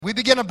We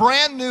begin a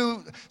brand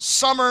new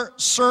summer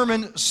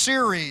sermon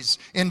series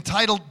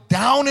entitled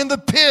Down in the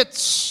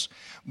Pits,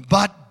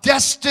 but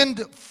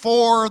Destined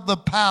for the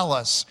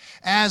Palace,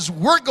 as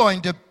we're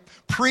going to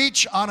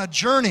preach on a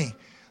journey,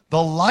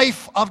 the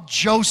life of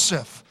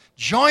Joseph.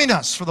 Join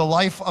us for the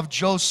life of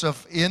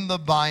Joseph in the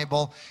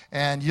Bible,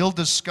 and you'll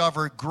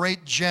discover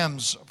great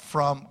gems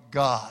from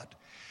God.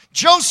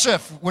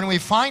 Joseph, when we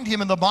find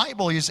him in the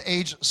Bible, he's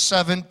age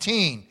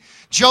 17.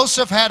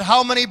 Joseph had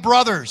how many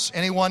brothers?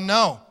 Anyone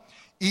know?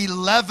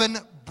 11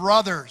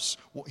 brothers.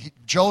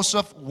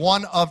 Joseph,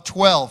 one of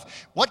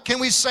 12. What can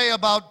we say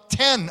about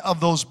 10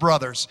 of those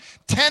brothers?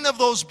 10 of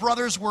those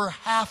brothers were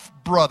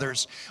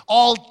half-brothers.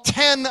 All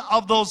 10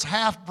 of those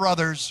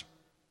half-brothers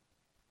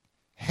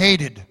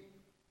hated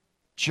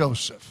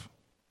Joseph,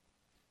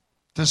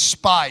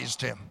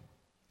 despised him.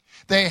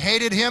 They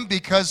hated him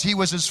because he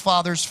was his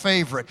father's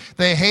favorite.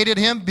 They hated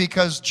him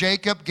because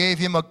Jacob gave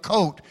him a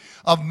coat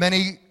of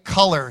many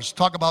colors.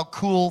 Talk about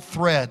cool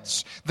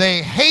threads.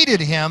 They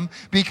hated him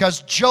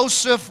because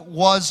Joseph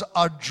was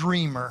a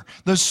dreamer.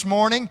 This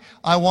morning,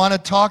 I want to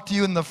talk to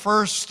you in the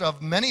first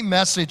of many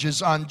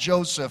messages on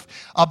Joseph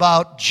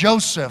about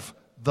Joseph,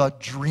 the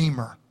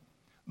dreamer.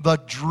 The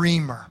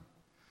dreamer.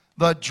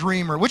 The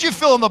dreamer. Would you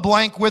fill in the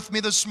blank with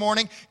me this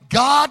morning?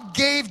 God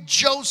gave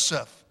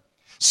Joseph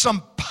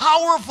some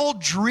powerful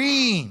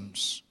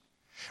dreams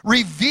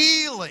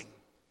revealing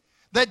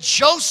that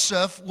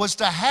Joseph was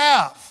to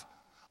have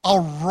a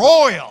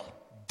royal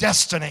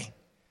destiny.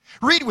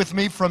 Read with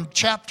me from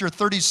chapter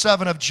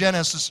 37 of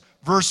Genesis,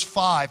 verse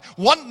 5.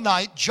 One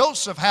night,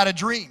 Joseph had a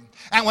dream,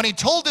 and when he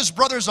told his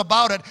brothers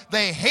about it,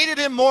 they hated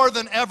him more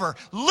than ever.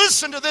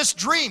 Listen to this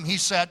dream, he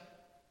said.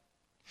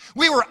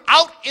 We were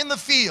out in the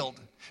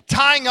field,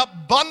 tying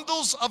up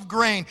bundles of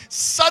grain.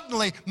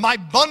 Suddenly, my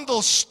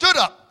bundle stood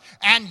up,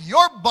 and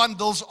your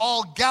bundles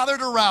all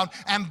gathered around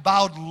and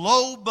bowed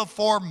low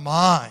before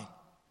mine.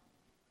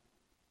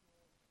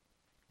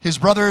 His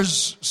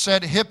brothers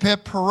said, hip,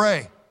 hip,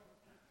 hooray.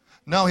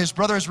 No, his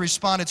brothers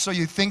responded, so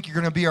you think you're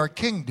going to be our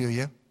king, do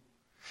you?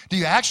 Do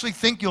you actually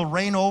think you'll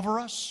reign over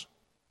us?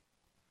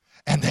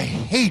 And they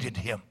hated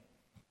him.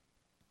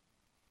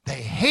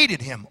 They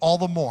hated him all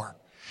the more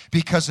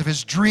because of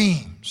his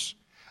dreams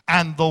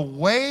and the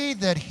way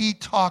that he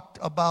talked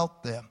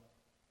about them.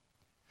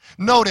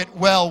 Note it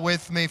well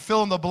with me.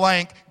 Fill in the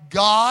blank.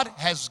 God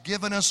has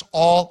given us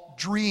all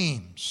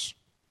dreams.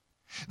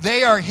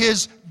 They are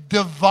his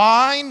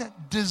divine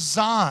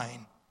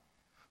design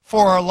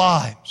for our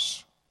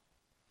lives.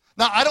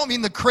 Now, I don't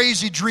mean the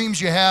crazy dreams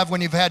you have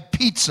when you've had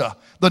pizza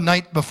the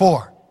night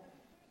before.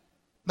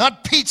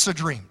 Not pizza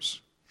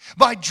dreams.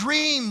 By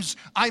dreams,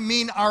 I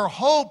mean our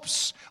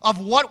hopes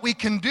of what we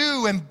can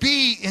do and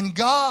be in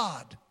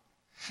God.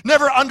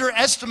 Never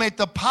underestimate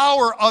the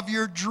power of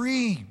your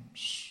dreams.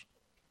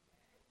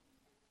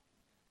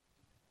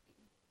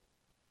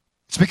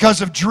 It's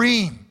because of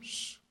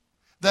dreams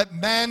that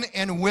men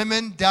and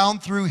women down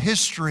through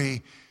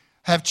history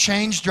have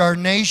changed our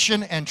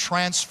nation and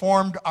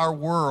transformed our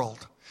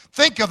world.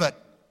 Think of it.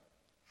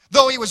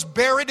 Though he was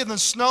buried in the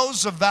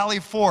snows of Valley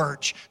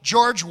Forge,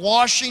 George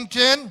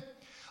Washington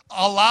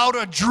allowed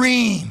a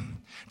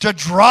dream to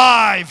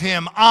drive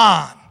him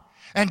on.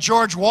 And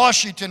George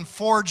Washington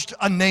forged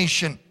a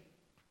nation.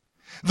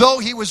 Though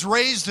he was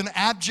raised in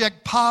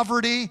abject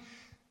poverty,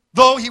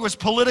 though he was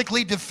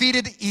politically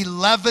defeated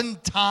 11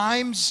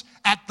 times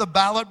at the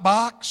ballot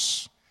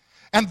box,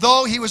 and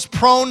though he was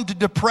prone to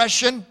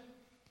depression,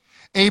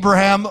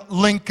 Abraham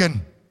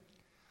Lincoln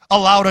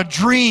allowed a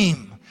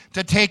dream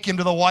to take him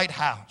to the White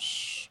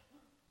House.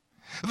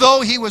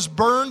 Though he was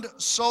burned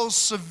so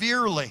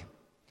severely,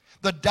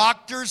 the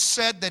doctors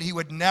said that he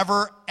would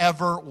never,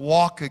 ever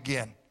walk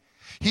again.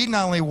 He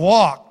not only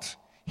walked,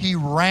 he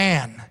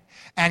ran.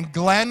 And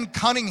Glenn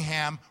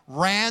Cunningham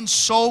ran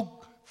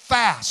so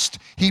fast,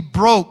 he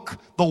broke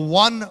the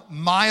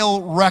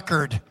 1-mile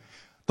record,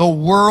 the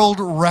world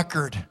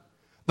record.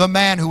 The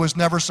man who was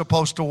never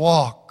supposed to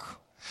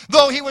walk.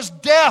 Though he was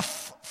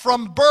deaf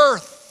from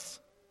birth,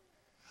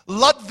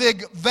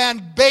 Ludwig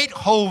van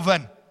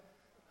Beethoven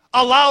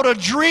allowed a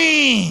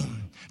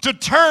dream to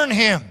turn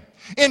him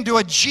into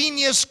a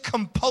genius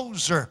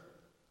composer.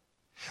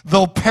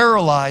 Though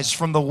paralyzed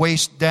from the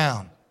waist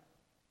down.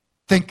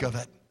 Think of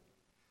it.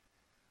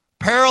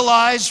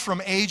 Paralyzed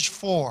from age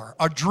 4,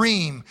 a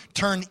dream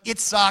turned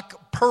Itzhak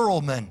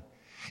Perlman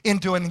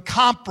into an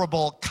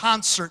incomparable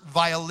concert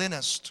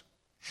violinist.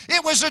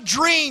 It was a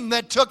dream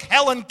that took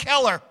Helen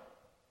Keller,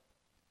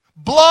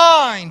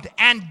 blind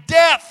and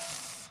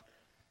deaf,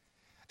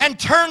 and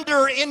turned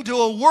her into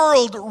a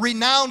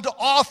world-renowned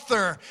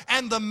author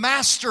and the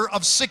master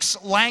of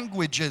 6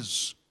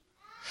 languages.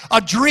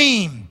 A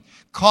dream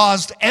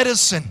caused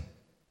Edison,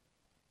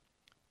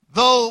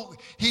 though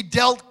he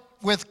dealt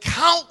with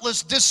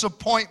countless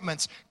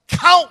disappointments,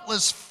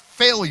 countless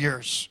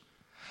failures,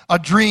 a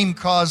dream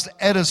caused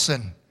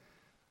Edison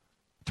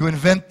to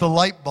invent the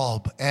light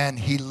bulb, and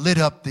he lit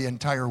up the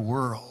entire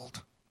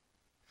world.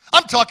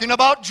 I'm talking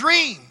about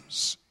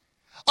dreams.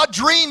 A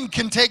dream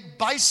can take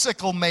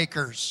bicycle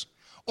makers,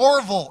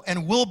 Orville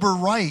and Wilbur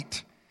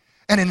Wright,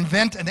 and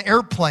invent an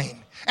airplane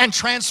and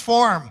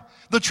transform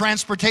the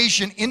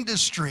transportation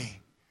industry.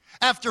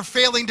 After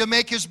failing to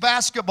make his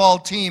basketball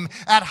team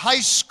at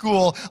high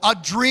school, a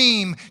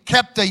dream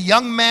kept a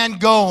young man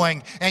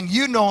going, and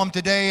you know him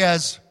today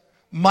as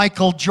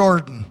Michael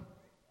Jordan.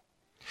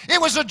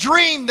 It was a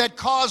dream that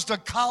caused a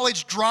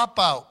college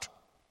dropout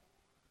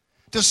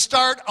to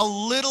start a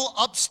little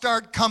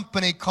upstart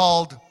company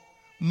called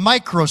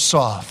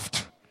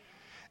Microsoft.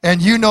 And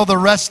you know the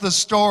rest of the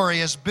story,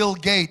 as Bill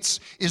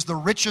Gates is the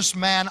richest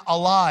man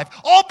alive,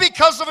 all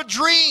because of a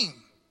dream.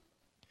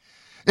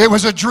 It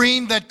was a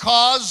dream that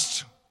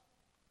caused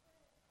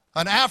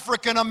an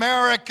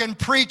African-American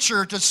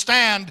preacher to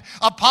stand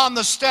upon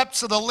the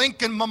steps of the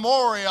Lincoln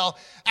Memorial,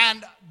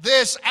 and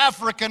this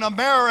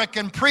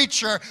African-American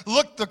preacher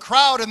looked the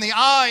crowd in the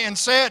eye and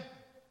said,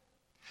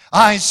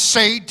 I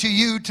say to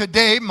you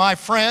today, my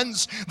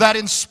friends, that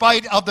in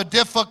spite of the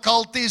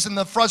difficulties and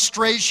the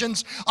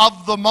frustrations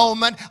of the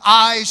moment,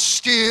 I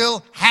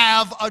still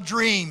have a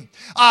dream.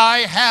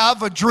 I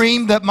have a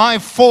dream that my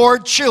 4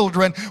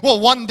 children will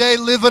one day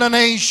live in a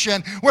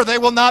nation where they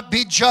will not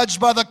be judged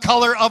by the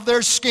color of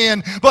their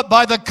skin, but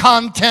by the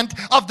content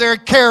of their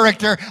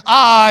character.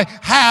 I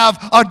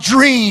have a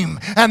dream,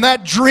 and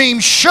that dream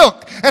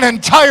shook an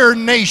entire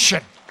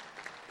nation.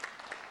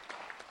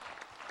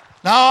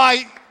 Now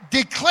I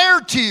declare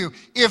to you,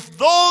 if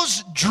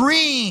those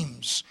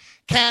dreams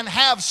can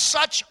have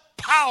such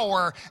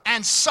power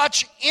and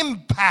such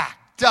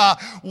impact,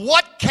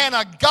 what can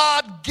a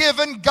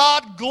God-given,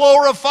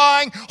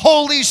 God-glorifying,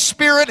 Holy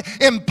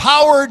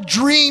Spirit-empowered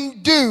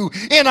dream do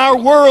in our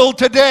world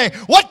today?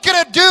 What can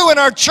it do in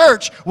our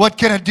church? What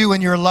can it do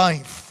in your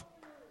life?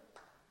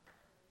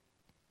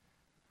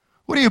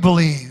 What do you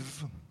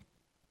believe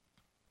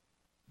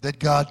that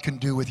God can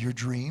do with your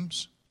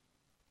dreams?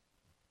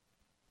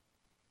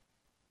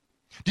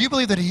 Do you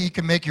believe that He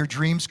can make your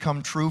dreams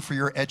come true for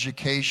your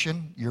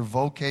education, your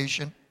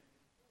vocation?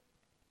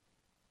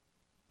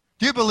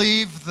 Do you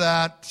believe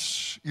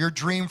that your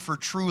dream for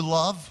true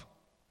love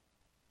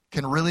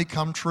can really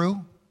come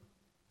true?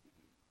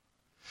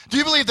 Do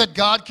you believe that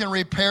God can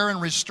repair and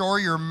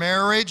restore your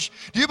marriage?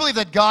 Do you believe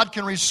that God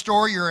can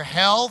restore your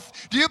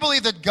health? Do you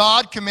believe that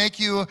God can make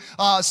you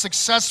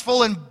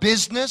successful in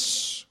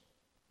business?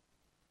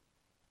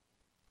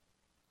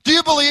 Do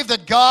you believe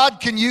that God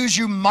can use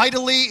you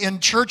mightily in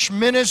church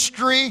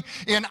ministry,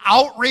 in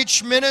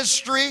outreach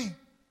ministry,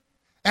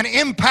 and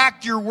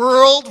impact your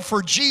world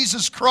for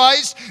Jesus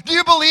Christ? Do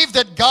you believe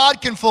that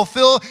God can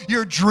fulfill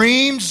your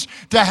dreams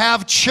to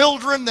have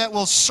children that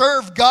will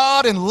serve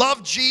God and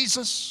love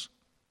Jesus?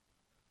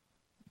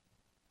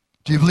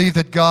 Do you believe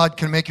that God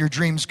can make your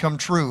dreams come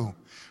true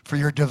for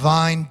your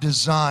divine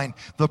design,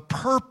 the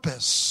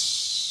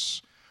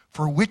purpose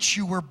for which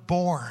you were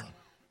born?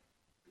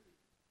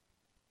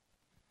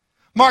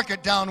 Mark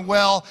it down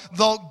well.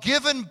 Though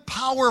given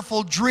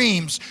powerful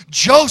dreams,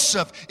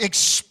 Joseph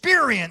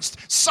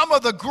experienced some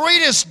of the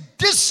greatest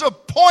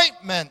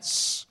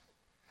disappointments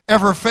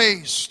ever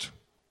faced.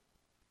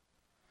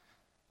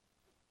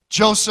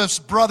 Joseph's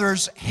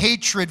brothers'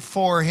 hatred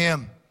for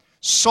him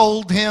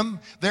sold him.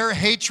 Their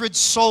hatred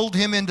sold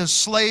him into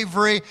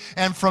slavery,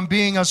 and from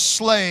being a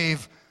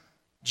slave,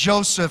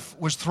 Joseph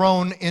was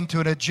thrown into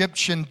an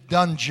Egyptian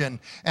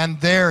dungeon,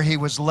 and there he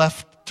was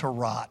left to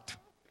rot.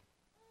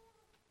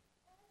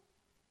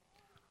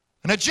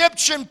 An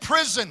Egyptian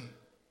prison,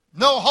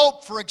 no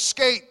hope for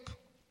escape,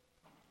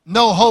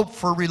 no hope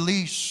for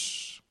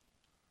release.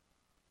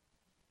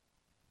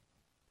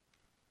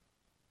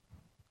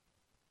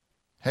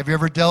 Have you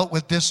ever dealt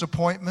with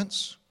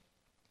disappointments?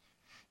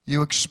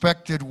 You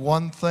expected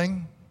one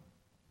thing,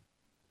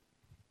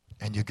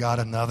 and you got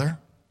another.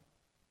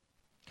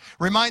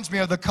 Reminds me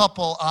of the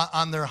couple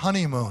on their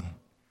honeymoon.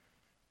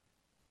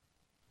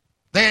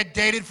 They had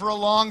dated for a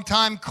long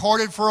time,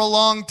 courted for a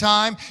long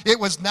time. It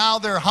was now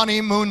their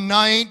honeymoon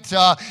night.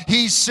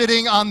 He's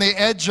sitting on the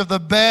edge of the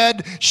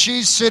bed.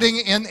 She's sitting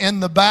in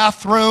the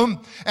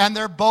bathroom. And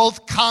they're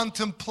both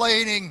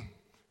contemplating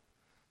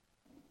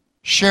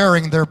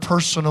sharing their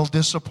personal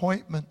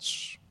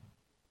disappointments.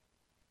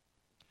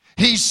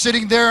 He's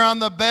sitting there on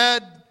the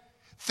bed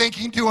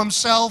thinking to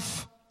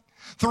himself,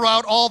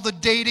 throughout all the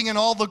dating and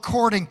all the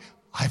courting,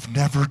 I've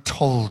never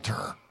told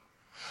her.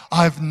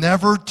 I've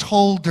never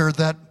told her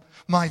that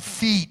my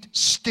feet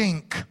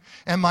stink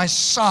and my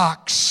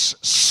socks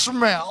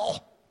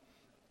smell.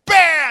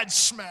 Bad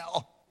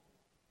smell.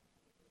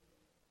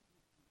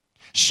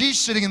 She's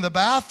sitting in the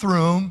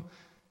bathroom.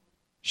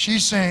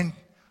 She's saying,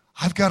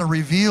 I've got to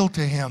reveal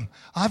to him.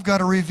 I've got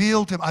to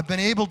reveal to him. I've been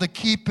able to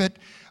keep it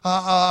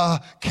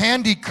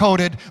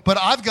candy-coated, but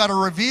I've got to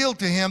reveal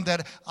to him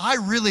that I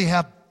really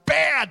have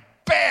bad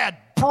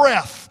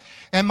breath.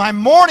 And my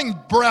morning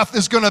breath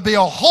is going to be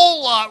a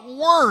whole lot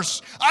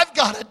worse. I've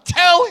got to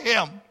tell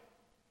him.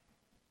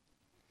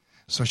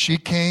 So she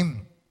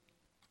came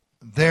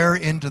there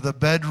into the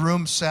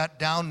bedroom, sat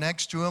down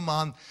next to him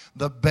on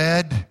the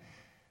bed,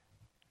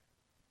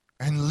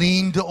 and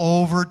leaned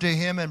over to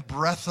him and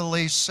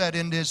breathily said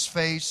into his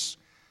face,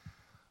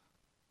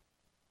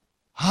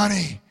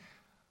 honey,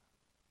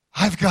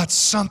 I've got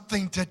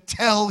something to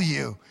tell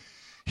you.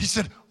 He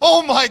said,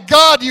 oh my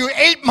God, you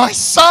ate my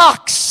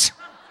socks.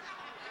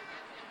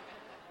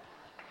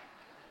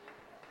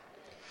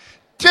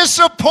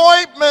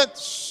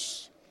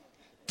 Disappointments.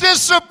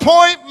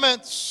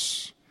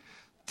 Disappointments.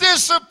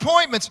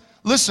 Disappointments.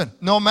 Listen,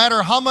 no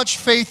matter how much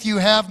faith you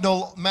have,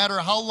 no matter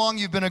how long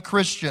you've been a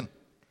Christian,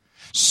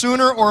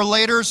 sooner or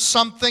later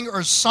something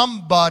or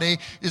somebody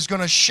is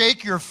going to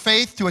shake your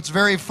faith to its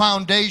very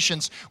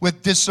foundations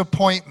with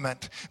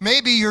disappointment.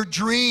 Maybe your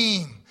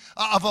dream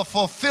of a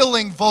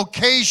fulfilling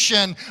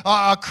vocation,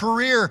 a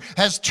career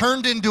has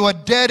turned into a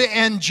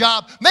dead-end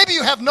job. Maybe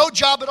you have no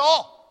job at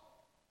all.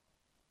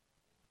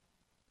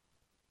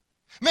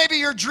 Maybe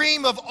your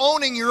dream of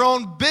owning your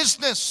own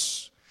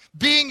business,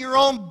 being your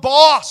own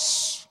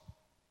boss,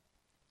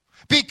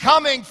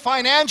 becoming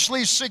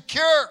financially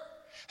secure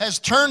has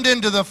turned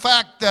into the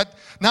fact that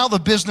now the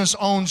business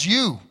owns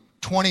you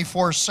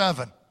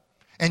 24/7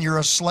 and you're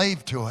a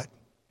slave to it.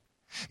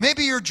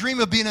 Maybe your dream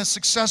of being a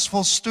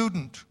successful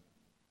student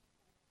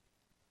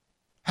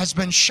has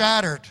been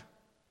shattered.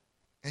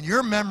 And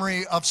your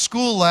memory of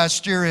school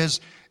last year is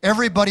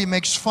everybody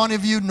makes fun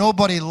of you,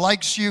 nobody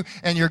likes you,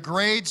 and your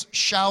grades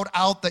shout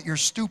out that you're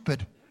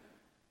stupid.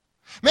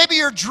 Maybe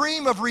your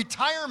dream of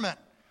retirement.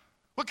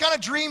 What kind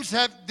of dreams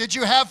did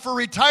you have for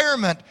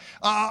retirement?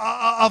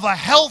 Of a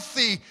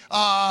healthy,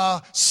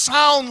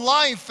 sound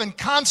life and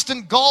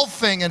constant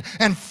golfing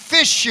and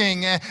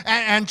fishing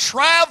and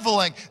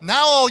traveling.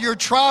 Now all your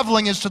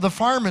traveling is to the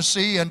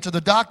pharmacy and to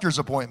the doctor's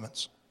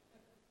appointments.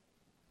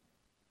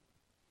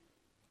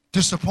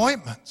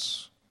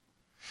 Disappointments.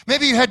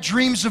 Maybe you had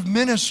dreams of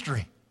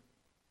ministry,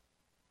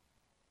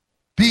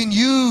 being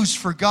used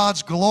for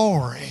God's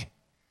glory,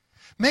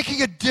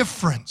 making a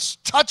difference,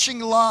 touching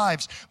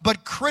lives,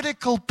 but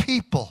critical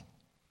people,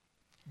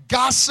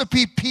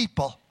 gossipy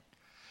people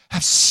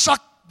have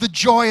sucked the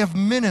joy of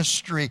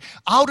ministry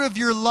out of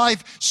your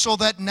life so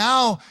that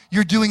now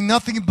you're doing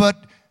nothing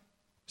but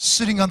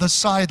sitting on the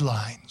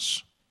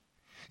sidelines.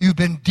 You've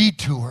been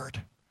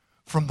detoured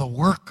from the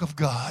work of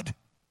God.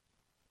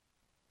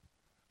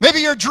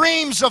 Maybe your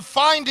dreams of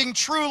finding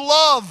true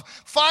love,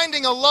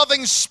 finding a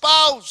loving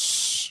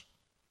spouse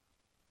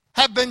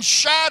have been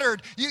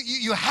shattered.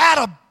 You had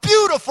a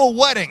beautiful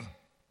wedding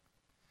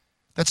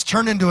that's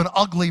turned into an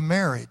ugly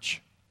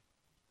marriage.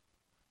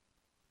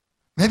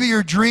 Maybe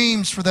your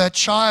dreams for that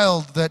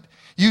child that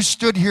you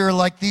stood here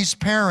like these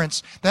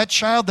parents, that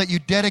child that you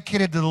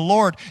dedicated to the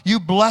Lord, you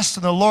blessed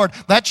in the Lord,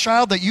 that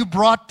child that you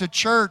brought to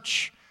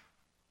church.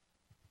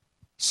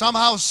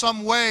 Somehow,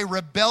 some way,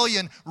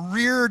 rebellion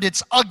reared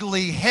its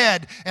ugly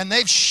head, and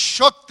they've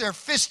shook their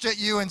fist at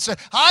you and said,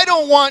 I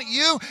don't want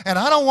you, and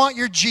I don't want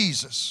your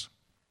Jesus.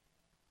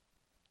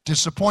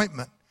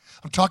 Disappointment.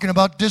 I'm talking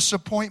about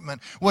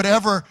disappointment.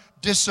 Whatever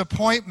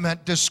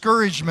disappointment,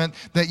 discouragement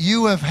that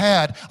you have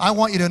had, I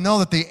want you to know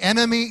that the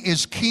enemy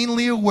is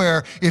keenly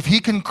aware. If he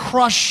can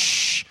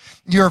crush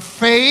your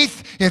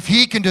faith, if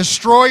he can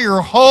destroy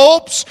your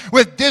hopes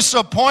with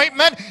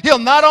disappointment, he'll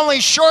not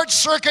only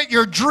short-circuit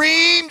your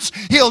dreams,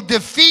 he'll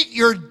defeat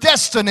your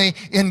destiny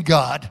in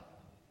God.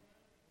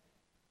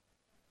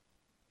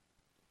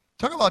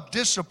 Talk about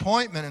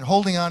disappointment and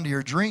holding on to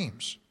your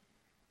dreams.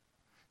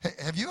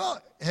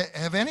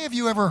 Have any of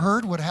you ever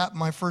heard what happened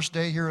my first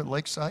day here at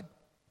Lakeside?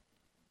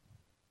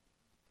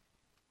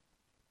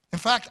 In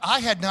fact, I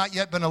had not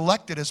yet been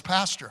elected as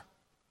pastor.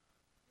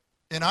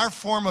 In our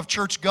form of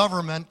church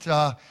government,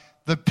 the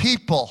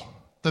people,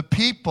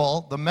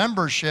 the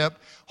membership,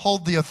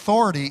 hold the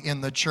authority in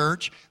the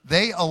church.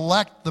 They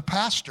elect the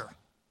pastor.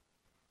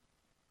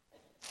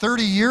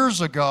 30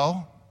 years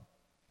ago,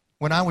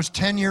 when I was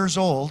 10 years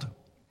old,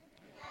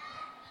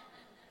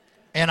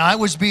 and I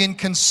was being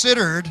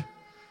considered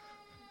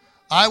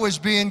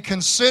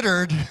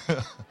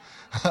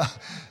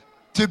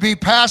to be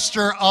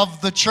pastor of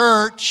the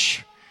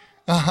church,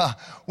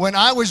 when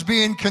I was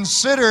being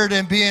considered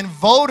and being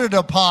voted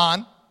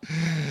upon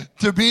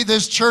to be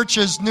this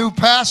church's new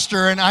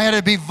pastor, and I had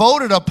to be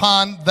voted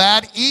upon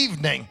that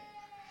evening.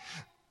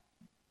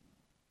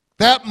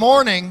 That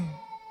morning,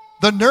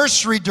 the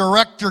nursery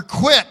director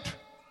quit.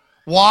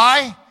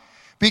 Why?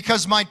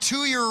 Because my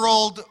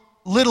 2-year-old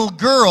little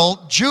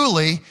girl,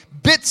 Julie,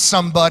 bit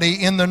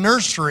somebody in the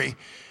nursery.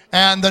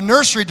 And the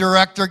nursery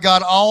director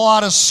got all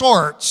out of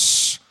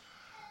sorts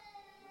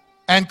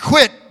and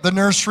quit the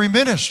nursery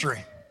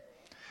ministry.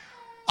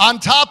 On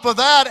top of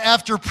that,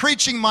 after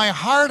preaching my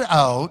heart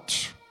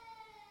out,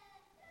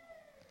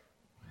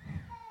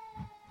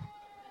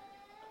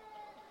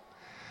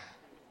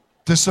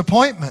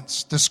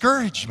 disappointments,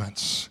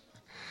 discouragements.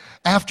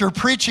 After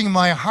preaching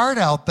my heart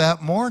out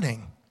that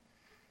morning,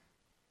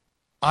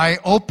 I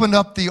opened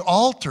up the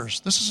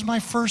altars. This is my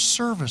first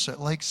service at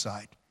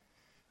Lakeside.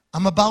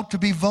 I'm about to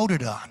be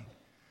voted on.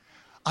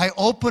 I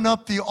open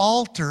up the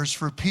altars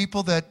for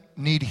people that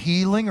need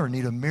healing or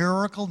need a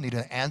miracle, need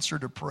an answer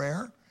to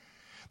prayer.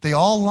 They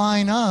all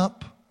line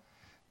up,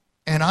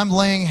 and I'm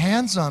laying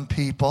hands on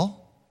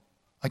people.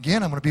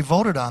 Again, I'm going to be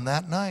voted on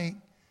that night.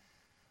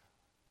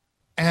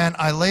 And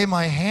I lay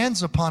my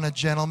hands upon a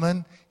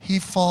gentleman. He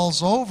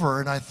falls over,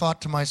 and I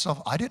thought to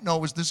myself, I didn't know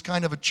it was this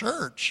kind of a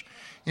church,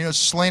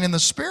 slain in the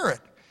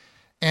spirit.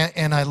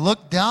 And I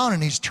looked down,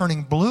 and he's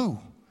turning blue.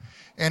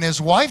 And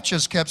his wife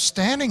just kept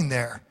standing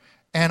there.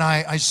 And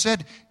I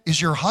said, is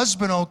your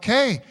husband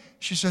okay?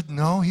 She said,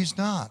 no, he's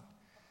not.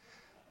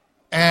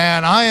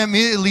 And I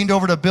immediately leaned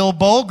over to Bill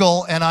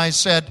Bogle, and I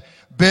said,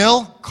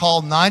 Bill,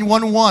 call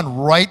 911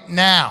 right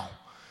now.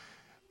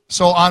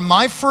 So on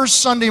my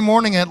first Sunday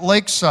morning at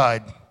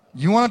Lakeside,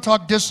 you want to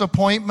talk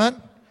disappointment?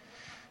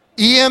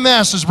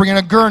 EMS is bringing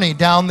a gurney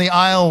down the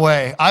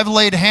aisleway. I've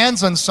laid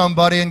hands on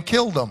somebody and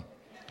killed him.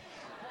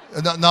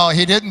 No,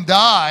 he didn't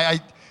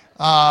die.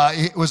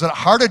 It was a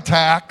heart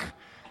attack.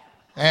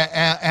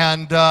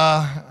 And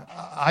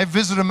I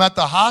visited him at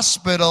the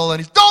hospital, and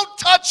he's, don't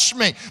touch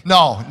me.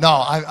 No,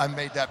 I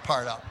made that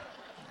part up.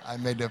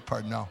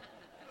 No.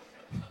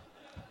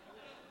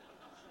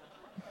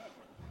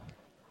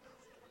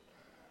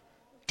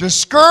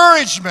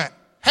 Discouragement.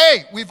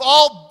 Hey, we've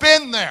all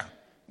been there.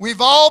 We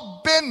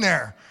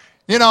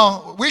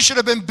should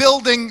have been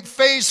building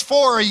phase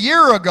 4 a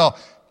year ago.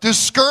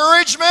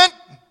 Discouragement.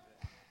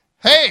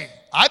 Hey,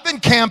 I've been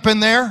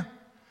camping there.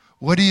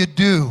 What do you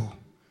do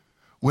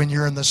when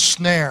you're in the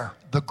snare,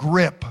 the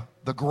grip,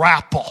 the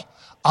grapple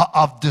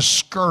of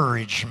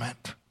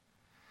discouragement?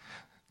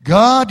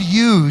 God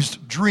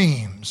used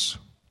dreams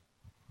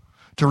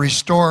to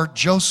restore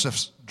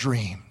Joseph's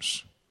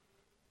dreams.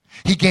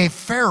 He gave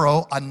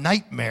Pharaoh a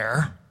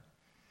nightmare,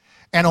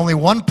 and only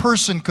one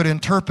person could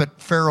interpret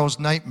Pharaoh's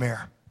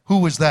nightmare. Who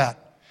was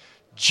that?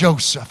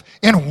 Joseph.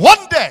 In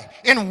one day,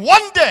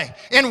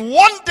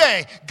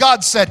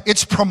 God said,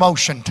 it's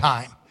promotion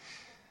time.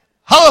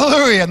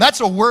 Hallelujah. And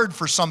that's a word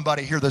for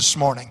somebody here this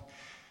morning.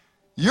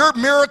 Your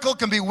miracle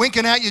can be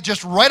winking at you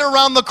just right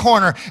around the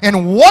corner.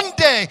 In one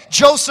day,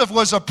 Joseph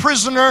was a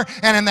prisoner,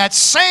 and in that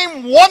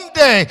same one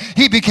day,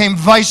 he became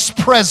vice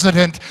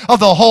president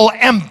of the whole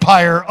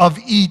empire of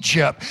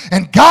Egypt.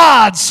 And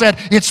God said,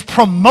 it's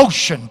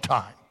promotion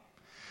time.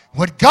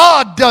 What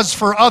God does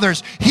for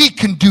others, He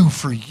can do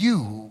for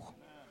you.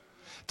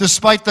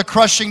 Despite the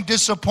crushing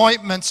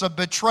disappointments of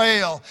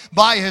betrayal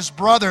by his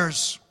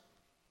brothers.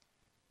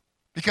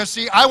 Because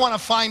see, I want to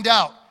find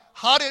out,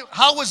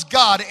 how was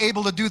God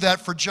able to do that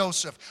for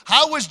Joseph?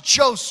 How was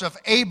Joseph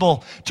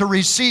able to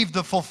receive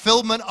the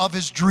fulfillment of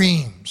his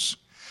dreams?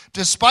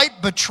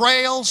 Despite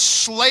betrayal,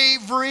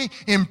 slavery,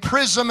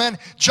 imprisonment,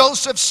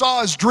 Joseph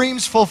saw his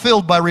dreams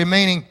fulfilled by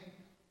remaining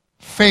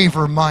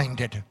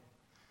favor-minded.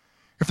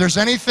 If there's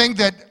anything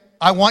that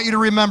I want you to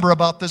remember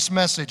about this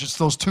message, it's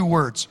those two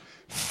words,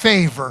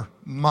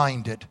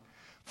 favor-minded.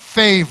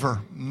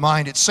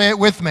 Favor-minded. Say it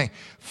with me.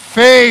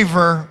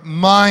 Favor-minded.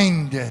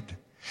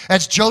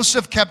 As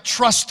Joseph kept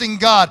trusting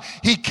God,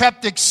 he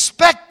kept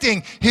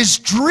expecting his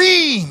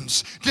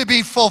dreams to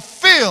be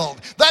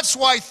fulfilled. That's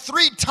why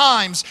 3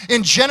 times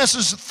in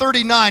Genesis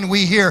 39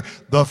 we hear,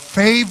 the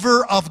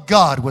favor of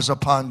God was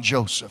upon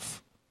Joseph.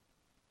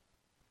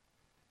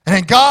 And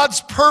in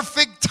God's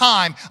perfect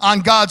time, on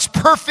God's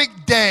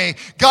perfect day,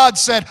 God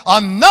said,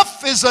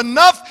 enough is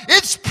enough,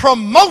 it's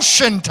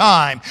promotion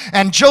time.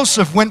 And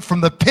Joseph went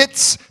from the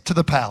pits to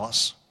the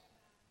palace.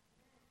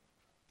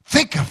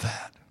 Think of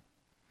that.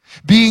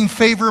 Being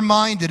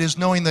favor-minded is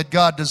knowing that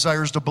God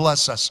desires to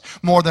bless us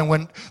more than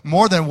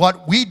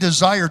what we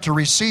desire to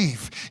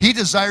receive. He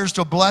desires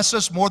to bless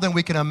us more than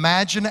we can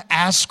imagine,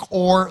 ask,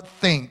 or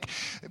think.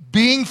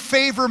 Being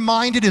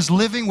favor-minded is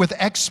living with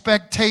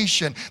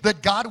expectation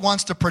that God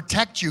wants to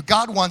protect you,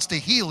 God wants to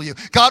heal you,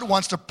 God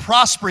wants to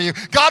prosper you,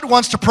 God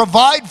wants to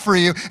provide for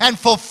you and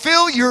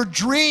fulfill your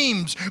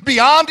dreams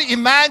beyond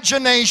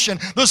imagination.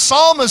 The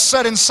psalmist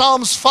said in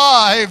Psalms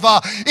 5,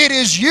 it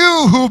is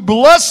you who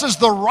blesses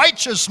the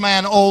righteous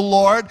man, O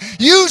Lord.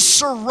 You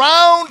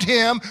surround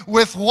him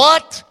with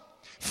what?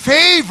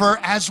 Favor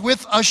as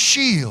with a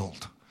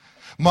shield.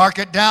 Mark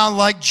it down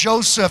like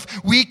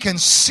Joseph. We can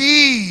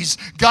seize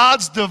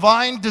God's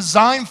divine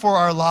design for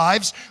our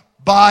lives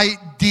by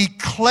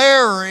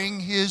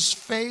declaring His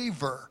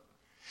favor.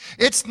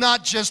 It's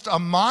not just a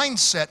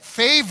mindset.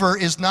 Favor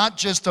is not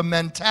just a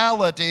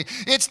mentality.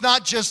 It's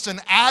not just an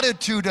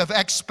attitude of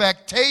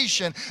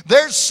expectation.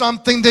 There's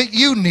something that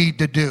you need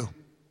to do.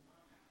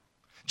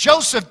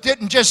 Joseph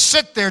didn't just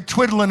sit there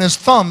twiddling his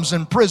thumbs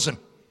in prison.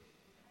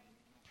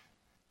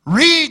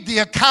 Read the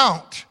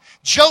account.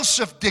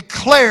 Joseph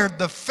declared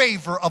the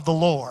favor of the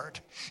Lord.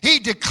 He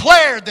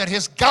declared that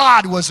his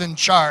God was in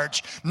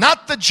charge,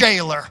 not the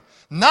jailer,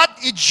 not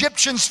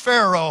Egyptian's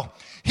Pharaoh.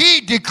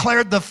 He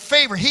declared the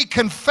favor. He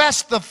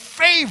confessed the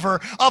favor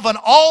of an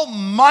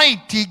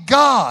almighty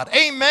God.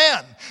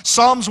 Amen.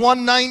 Psalms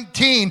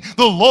 119,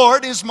 the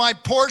Lord is my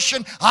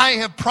portion. I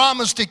have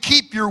promised to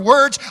keep your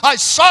words. I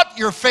sought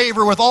your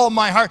favor with all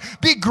my heart.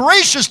 Be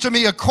gracious to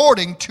me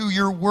according to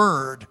your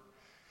word.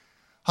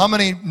 How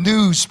many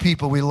news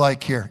people we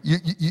like here?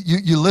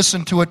 You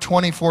listen to it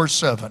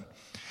 24/7.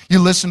 You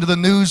listen to the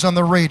news on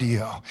the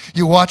radio.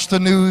 You watch the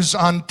news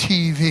on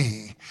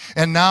TV.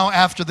 And now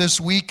after this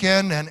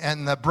weekend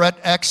and the Brett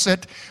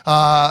exit,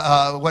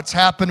 what's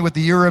happened with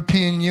the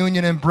European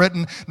Union and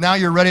Britain, now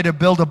you're ready to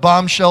build a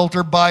bomb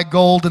shelter, buy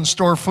gold, and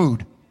store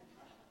food.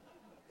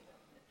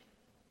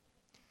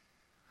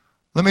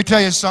 Let me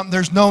tell you something,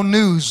 there's no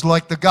news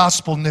like the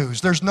gospel news.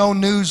 There's no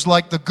news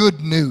like the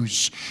good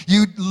news.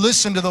 You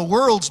listen to the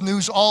world's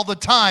news all the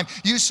time.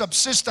 You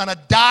subsist on a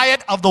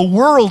diet of the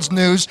world's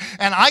news,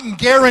 and I can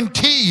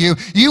guarantee you,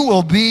 you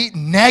will be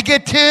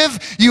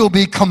negative, you'll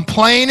be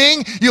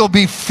complaining, you'll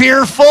be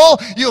fearful,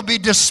 you'll be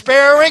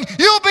despairing,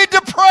 you'll be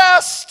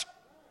depressed.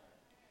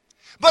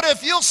 But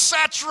if you'll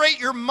saturate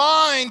your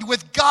mind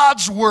with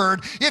God's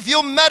word, if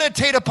you'll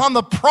meditate upon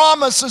the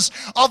promises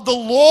of the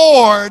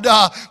Lord,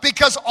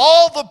 because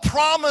all the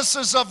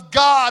promises of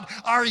God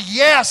are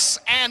yes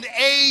and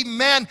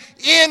amen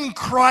in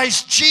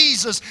Christ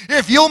Jesus.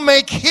 If you'll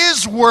make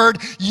his word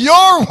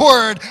your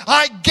word,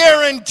 I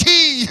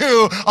guarantee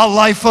you a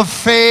life of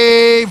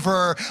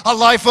favor, a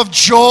life of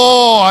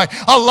joy,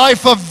 a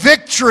life of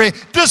victory,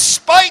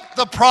 despite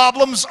the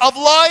problems of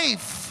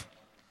life.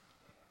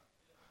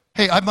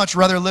 Hey, I'd much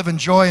rather live in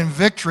joy and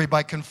victory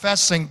by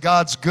confessing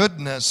God's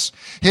goodness,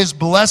 his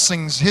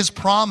blessings, his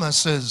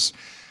promises.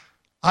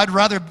 I'd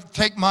rather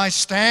take my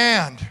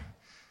stand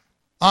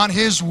on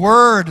his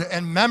word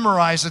and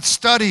memorize it,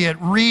 study it,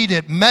 read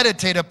it,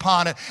 meditate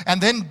upon it,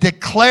 and then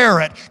declare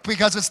it.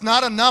 Because it's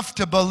not enough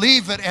to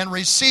believe it and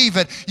receive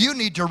it. You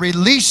need to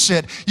release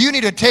it. You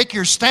need to take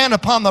your stand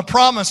upon the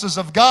promises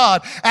of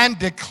God and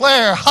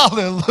declare,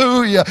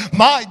 hallelujah,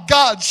 my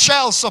God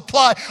shall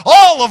supply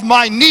all of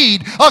my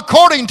need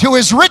according to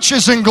his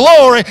riches and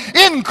glory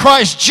in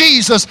Christ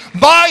Jesus.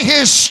 By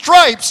his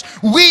stripes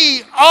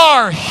we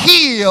are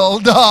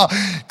healed.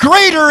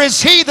 Greater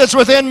is he that's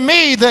within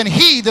me than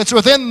he that's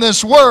within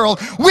this world.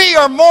 We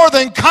are more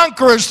than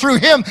conquerors through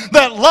him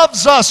that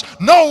loves us.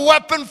 No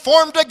weapon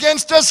formed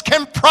against us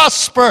can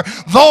prosper.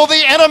 Though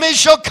the enemy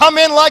shall come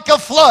in like a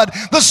flood,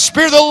 the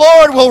Spirit of the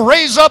Lord will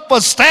raise up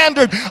a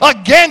standard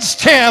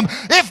against him.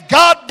 If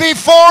God be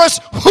for us,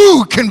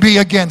 who can be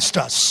against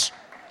us?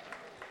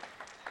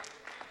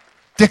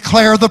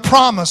 Declare the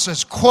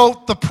promises,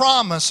 quote the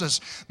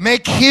promises,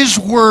 make his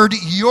word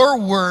your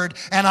word,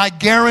 and I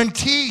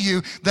guarantee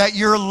you that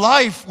your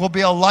life will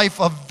be a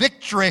life of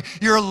victory.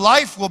 Your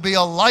life will be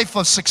a life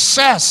of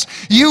success.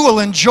 You will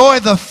enjoy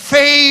the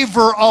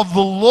favor of the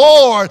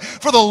Lord,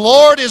 for the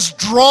Lord is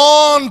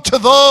drawn to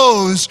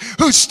those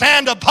who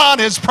stand upon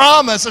his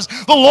promises.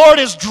 The Lord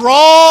is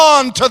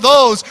drawn to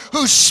those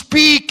who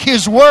speak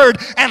his word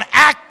and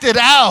act it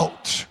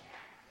out.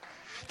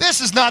 This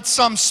is not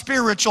some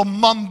spiritual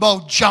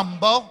mumbo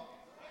jumbo.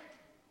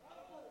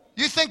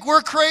 You think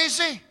we're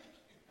crazy?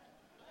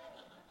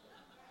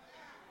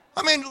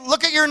 I mean,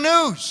 look at your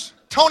news.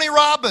 Tony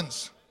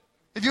Robbins.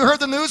 Have you heard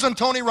the news on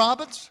Tony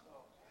Robbins?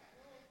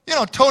 You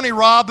know, Tony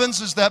Robbins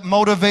is that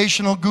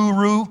motivational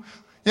guru.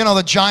 You know,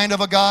 the giant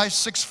of a guy,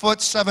 6 foot,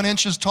 7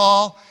 inches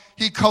tall.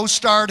 He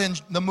co-starred in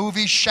the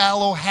movie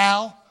Shallow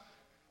Hal.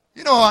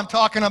 You know who I'm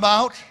talking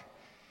about.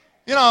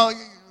 You know,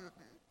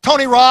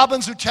 Tony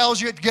Robbins, who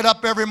tells you to get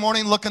up every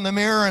morning, look in the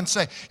mirror and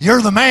say,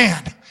 you're the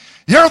man.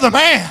 You're the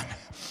man.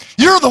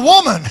 You're the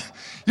woman.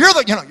 You're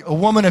the, you know, a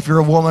woman if you're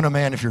a woman, a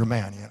man if you're a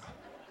man. You know.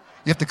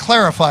 You have to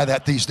clarify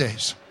that these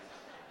days.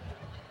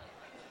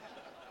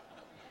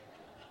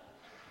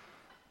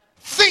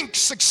 Think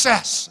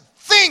success.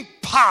 Think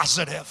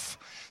positive.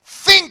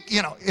 Think,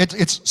 you know,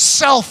 it's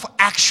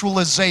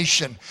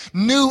self-actualization.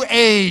 New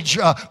age,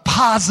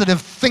 positive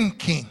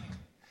thinking.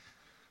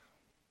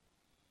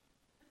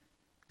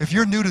 If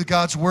you're new to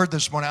God's word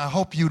this morning, I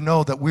hope you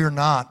know that we're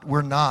not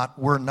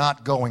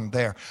going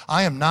there.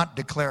 I am not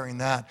declaring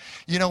that.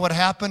 You know what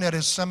happened at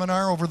his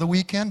seminar over the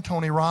weekend,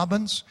 Tony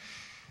Robbins?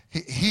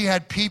 He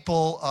had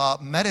people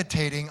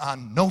meditating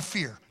on no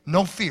fear,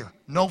 no fear,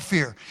 no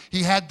fear.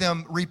 He had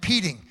them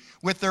repeating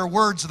with their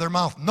words of their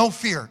mouth, no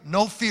fear,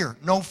 no fear,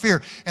 no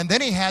fear. And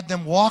then he had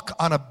them walk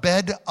on a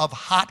bed of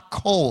hot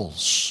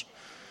coals.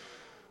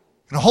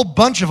 And a whole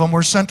bunch of them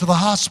were sent to the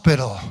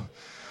hospital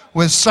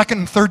with 2nd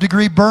and 3rd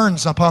degree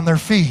burns up on their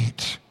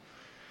feet.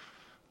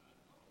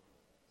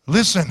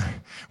 Listen,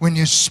 when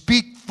you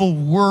speak the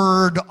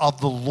word of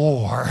the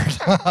Lord,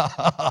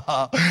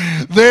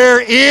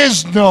 there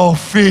is no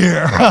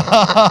fear.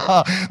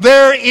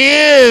 There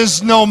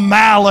is no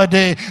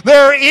malady.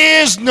 There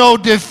is no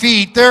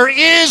defeat. There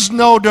is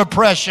no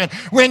depression.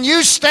 When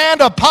you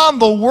stand upon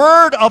the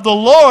word of the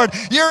Lord,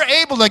 you're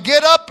able to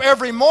get up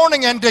every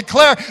morning and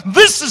declare,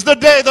 this is the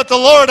day that the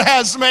Lord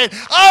has made.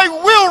 I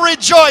will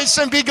rejoice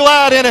and be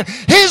glad in it.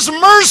 His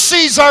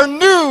mercies are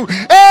new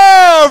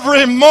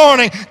every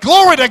morning.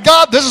 Glory to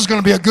God, this is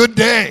going to be a good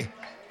day.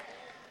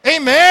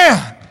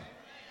 Amen.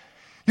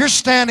 You're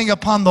standing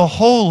upon the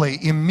holy,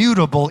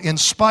 immutable,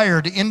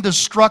 inspired,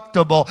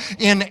 indestructible,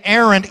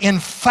 inerrant,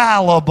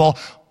 infallible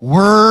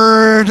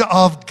Word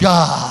of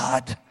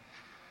God.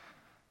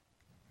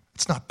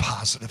 It's not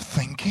positive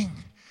thinking.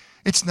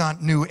 It's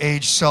not new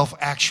age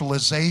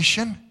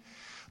self-actualization.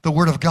 The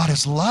Word of God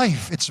is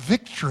life. It's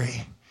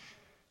victory.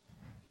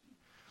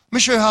 Let me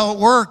show you how it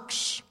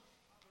works.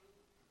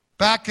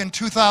 Back in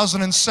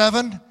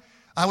 2007,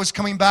 I was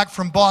coming back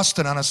from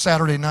Boston on a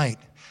Saturday night.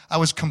 I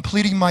was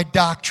completing my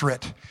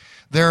doctorate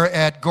there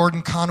at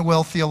Gordon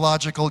Conwell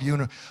Theological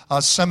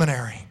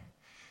Seminary.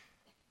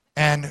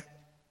 And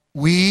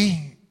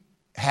we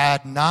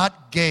had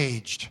not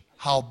gauged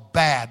how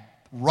bad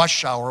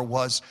rush hour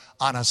was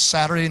on a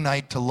Saturday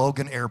night to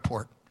Logan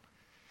Airport.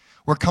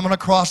 We're coming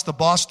across the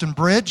Boston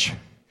Bridge,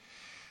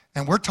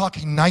 and we're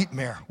talking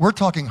nightmare. We're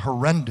talking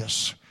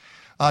horrendous.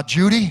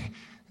 Judy,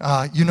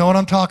 you know what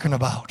I'm talking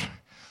about.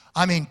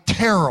 I mean,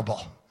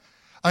 terrible.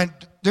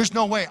 There's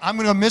no way. I'm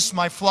going to miss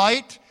my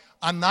flight.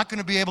 I'm not going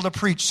to be able to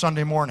preach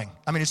Sunday morning.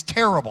 I mean, it's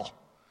terrible.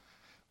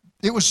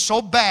 It was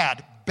so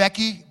bad.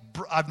 Becky,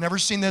 I've never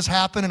seen this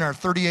happen in our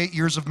 38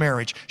 years of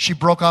marriage. She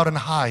broke out in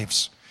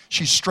hives.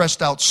 She's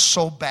stressed out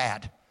so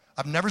bad.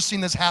 I've never seen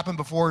this happen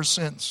before or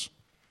since.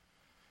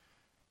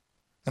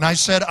 And I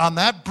said, on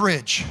that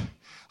bridge,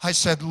 I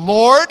said,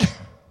 Lord,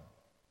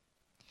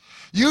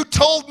 you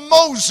told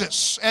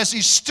Moses as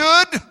he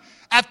stood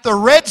at the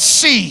Red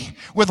Sea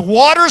with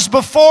waters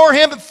before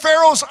him and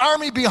Pharaoh's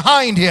army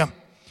behind him.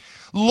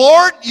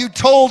 Lord, you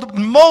told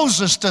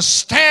Moses to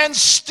stand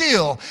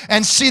still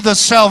and see the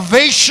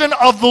salvation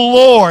of the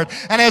Lord.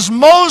 And as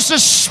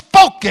Moses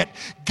spoke it,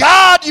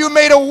 God, you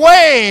made a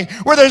way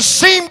where there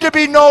seemed to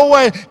be no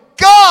way.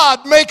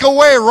 God, make a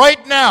way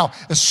right now.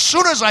 As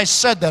soon as I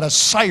said that, a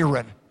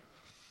siren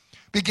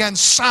began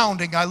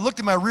sounding. I looked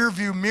in my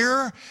rearview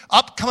mirror.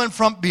 Up coming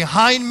from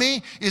behind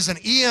me is an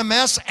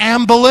EMS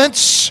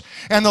ambulance.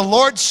 And the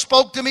Lord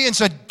spoke to me and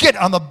said, get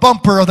on the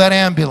bumper of that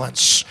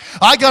ambulance.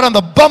 I got on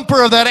the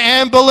bumper of that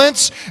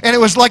ambulance, and it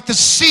was like the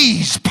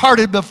seas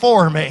parted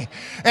before me.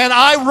 And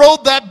I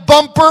rode that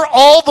bumper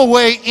all the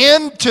way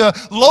into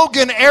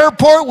Logan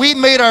Airport. We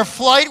made our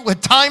flight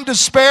with time to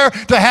spare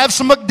to have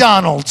some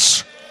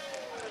McDonald's.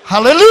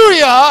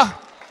 Hallelujah!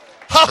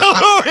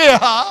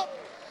 Hallelujah!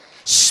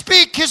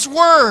 Speak His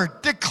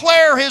word.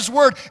 Declare His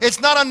word. It's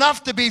not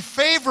enough to be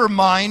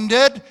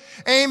favor-minded.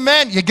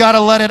 Amen. You got to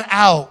let it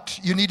out.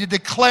 You need to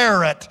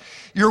declare it.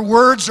 Your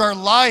words are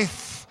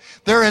life.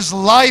 There is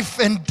life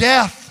and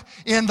death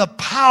in the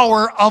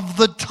power of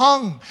the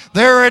tongue.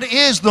 There it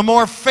is. The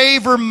more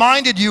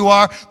favor-minded you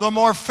are, the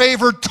more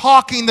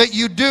favor-talking that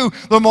you do,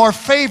 the more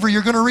favor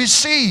you're going to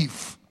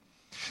receive.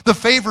 The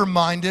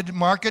favor-minded,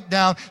 mark it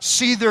down,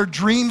 see their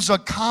dreams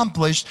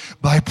accomplished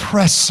by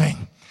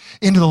pressing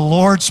into the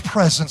Lord's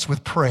presence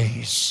with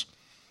praise.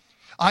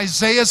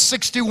 Isaiah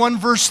 61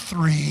 verse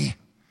 3,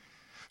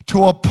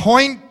 to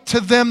appoint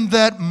to them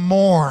that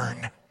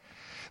mourn,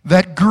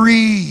 that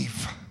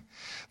grieve,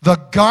 the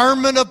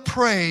garment of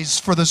praise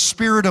for the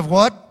spirit of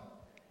what?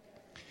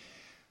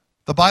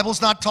 The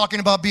Bible's not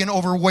talking about being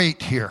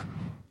overweight here.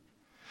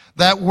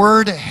 That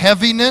word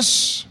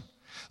heaviness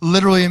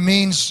literally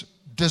means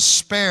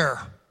despair,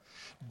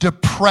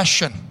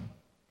 depression.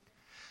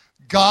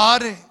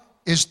 God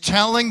is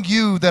telling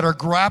you that are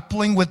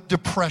grappling with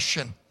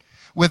depression,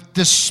 with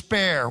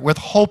despair, with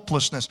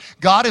hopelessness.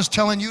 God is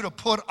telling you to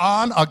put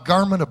on a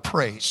garment of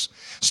praise.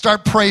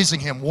 Start praising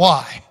Him.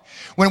 Why?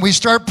 When we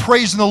start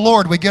praising the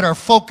Lord, we get our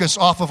focus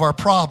off of our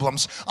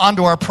problems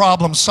onto our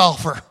problem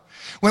solver.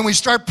 When we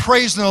start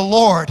praising the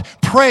Lord,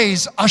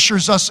 praise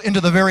ushers us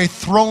into the very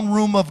throne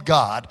room of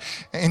God.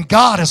 And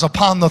God is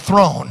upon the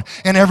throne,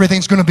 and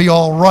everything's going to be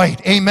all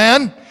right.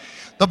 Amen?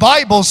 The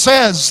Bible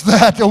says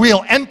that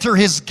we'll enter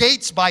His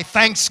gates by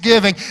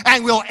thanksgiving,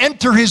 and we'll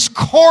enter His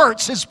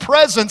courts, His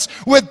presence,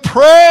 with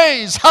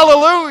praise.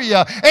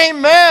 Hallelujah.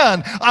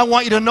 Amen. I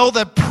want you to know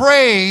that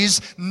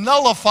praise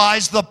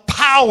nullifies the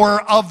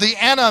power of the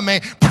enemy.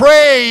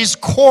 Praise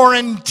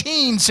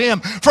quarantines him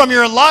from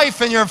your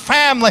life and your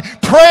family.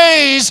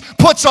 Praise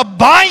puts a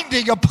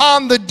binding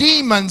upon the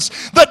demons.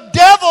 The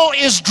devil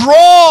is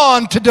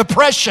drawn to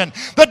depression.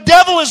 The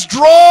devil is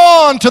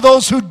drawn to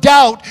those who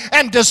doubt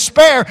and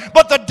despair.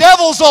 But the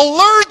devil's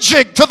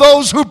allergic to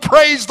those who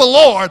praise the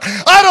Lord.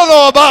 I don't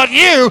know about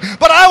you,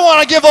 but I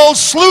want to give old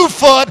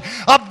Slewfoot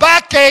a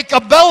backache, a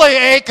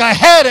bellyache, a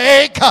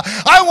headache.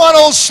 I want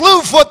old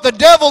Slewfoot, the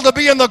devil, to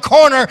be in the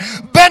corner,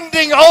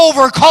 bending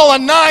over,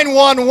 calling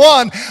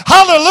 911.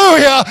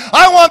 Hallelujah.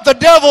 I want the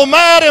devil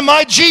mad and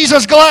my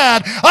Jesus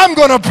glad. I'm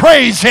going to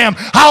praise Him.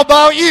 How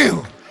about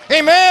you?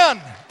 Amen.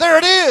 There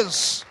it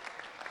is.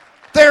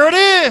 There it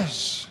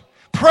is.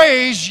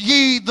 Praise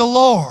ye the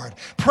Lord.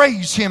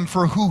 Praise Him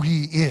for who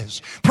He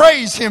is.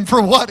 Praise Him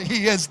for what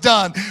He has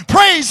done.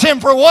 Praise Him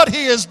for what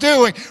He is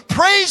doing.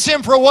 Praise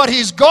Him for what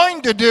He's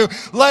going to do.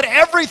 Let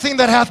everything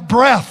that hath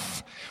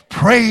breath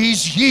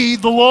praise ye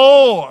the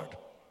Lord.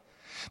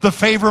 The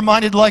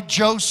favor-minded, like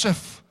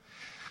Joseph,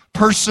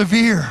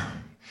 persevere.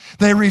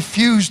 They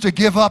refuse to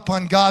give up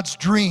on God's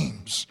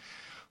dreams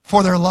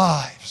for their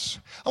lives.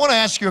 I want to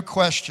ask you a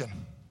question.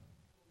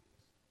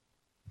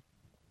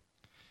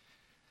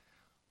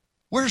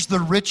 Where's the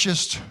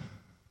richest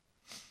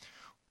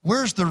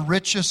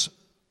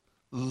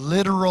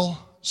literal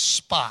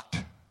spot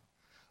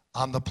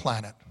on the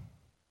planet?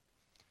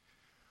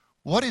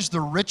 What is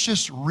the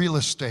richest real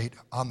estate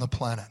on the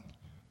planet?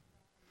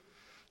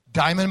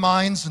 Diamond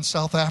mines in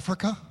South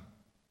Africa?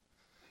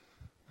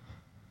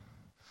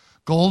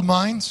 Gold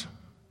mines,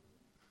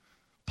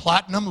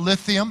 platinum,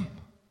 lithium.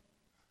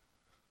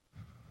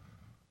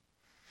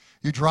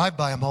 You drive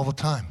by them all the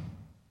time.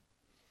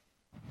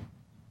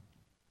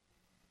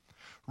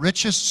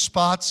 Richest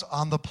spots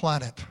on the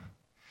planet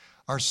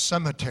are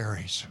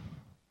cemeteries,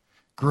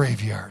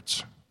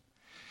 graveyards.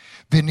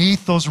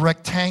 Beneath those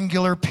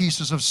rectangular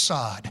pieces of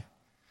sod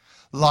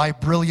lie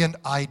brilliant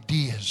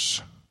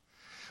ideas,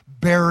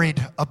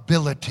 buried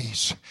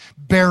abilities,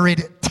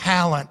 buried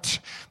talent,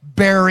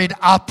 buried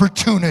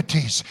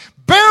opportunities,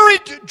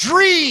 buried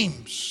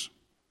dreams.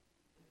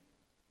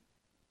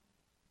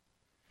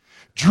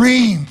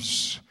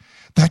 Dreams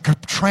that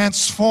could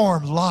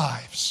transform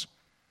lives,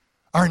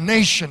 our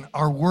nation,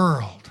 our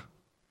world.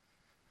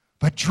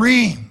 But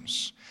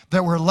dreams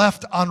that were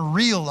left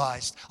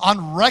unrealized,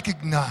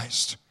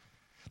 unrecognized.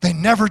 They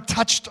never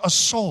touched a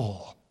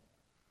soul.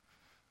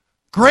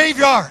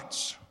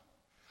 Graveyards.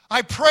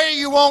 I pray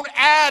you won't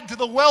add to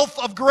the wealth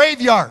of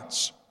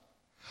graveyards.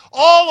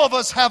 All of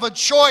us have a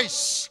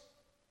choice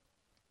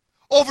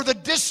over the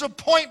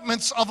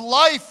disappointments of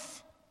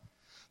life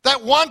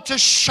that want to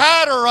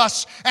shatter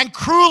us and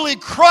cruelly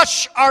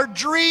crush our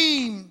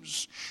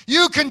dreams.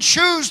 You can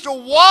choose to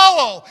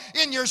wallow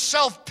in your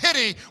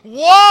self-pity,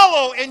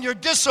 wallow in your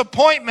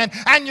disappointment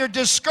and your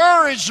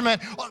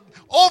discouragement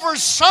over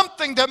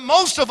something that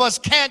most of us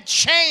can't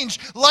change,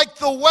 like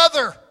the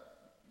weather.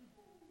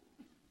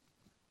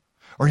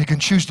 Or you can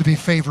choose to be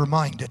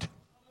favor-minded.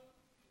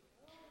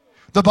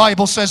 The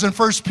Bible says in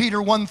 1 Peter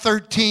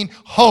 1:13,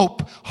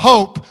 hope,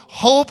 hope,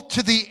 hope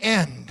to the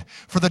end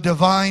for the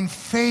divine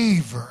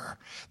favor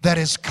that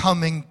is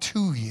coming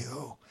to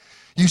you.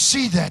 You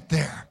see that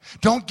there.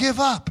 Don't give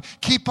up.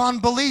 Keep on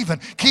believing.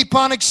 Keep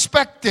on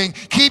expecting.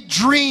 Keep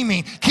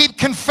dreaming. Keep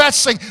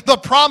confessing the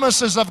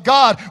promises of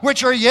God,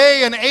 which are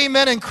yea and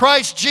amen in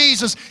Christ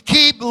Jesus.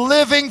 Keep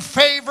living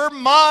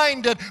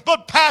favor-minded.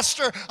 But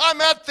Pastor,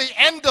 I'm at the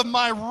end of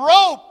my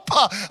rope.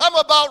 I'm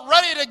about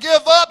ready to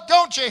give up.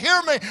 Don't you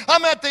hear me?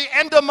 I'm at the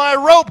end of my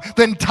rope.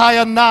 Then tie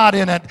a knot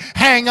in it.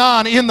 Hang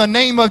on in the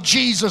name of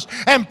Jesus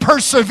and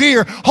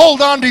persevere.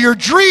 Hold on to your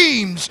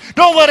dreams.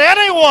 Don't let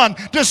anyone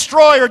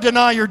destroy or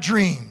deny your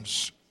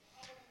dreams.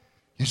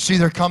 You see,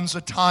 there comes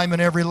a time in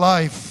every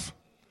life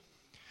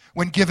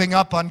when giving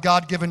up on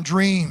God-given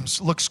dreams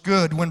looks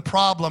good, when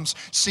problems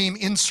seem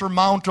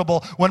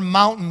insurmountable, when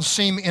mountains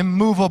seem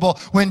immovable,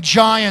 when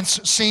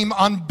giants seem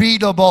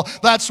unbeatable.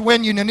 That's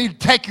when you need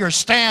to take your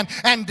stand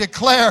and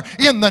declare,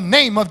 in the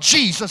name of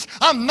Jesus,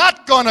 I'm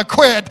not going to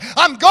quit.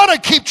 I'm going to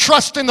keep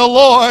trusting the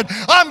Lord.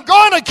 I'm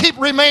going to keep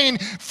remaining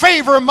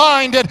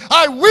favor-minded.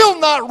 I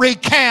will not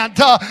recant.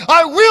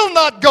 I will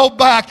not go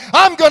back.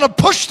 I'm going to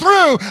push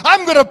through.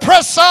 I'm going to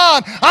press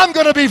on. I'm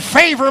going to be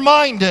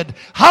favor-minded.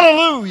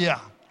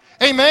 Hallelujah.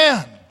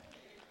 Amen.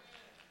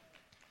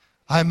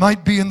 I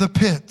might be in the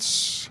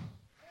pits,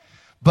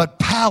 but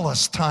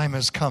palace time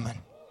is coming.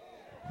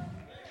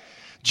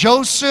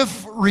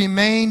 Joseph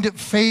remained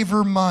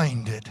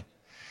favor-minded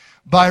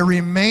by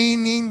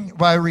rejecting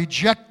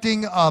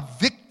a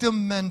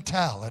victim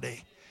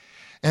mentality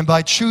and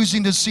by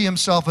choosing to see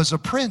himself as a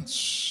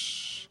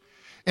prince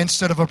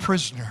instead of a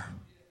prisoner.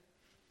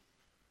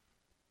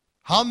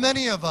 How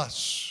many of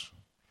us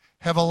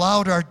have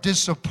allowed our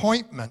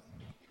disappointment,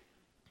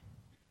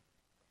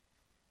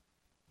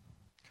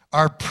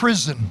 our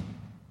prison,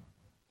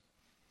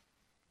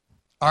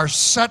 our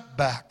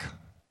setback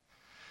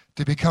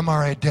to become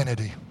our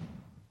identity?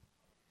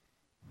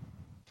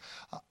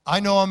 I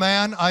know a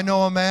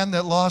man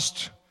that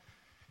lost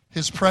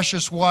his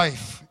precious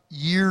wife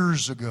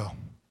years ago.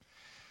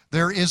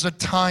 There is a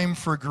time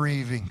for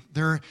grieving.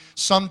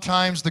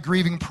 Sometimes the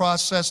grieving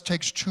process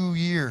takes 2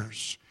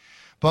 years.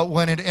 But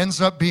when it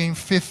ends up being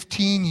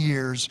 15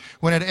 years,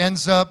 when it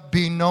ends up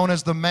being known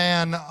as the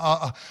man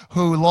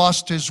who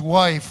lost his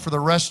wife for the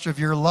rest of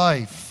your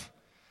life,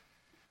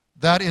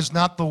 that is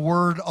not the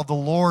word of the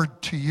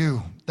Lord to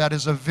you. That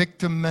is a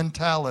victim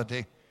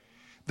mentality.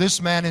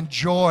 This man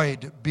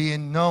enjoyed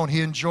being known. He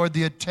enjoyed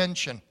the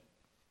attention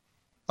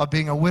of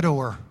being a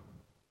widower.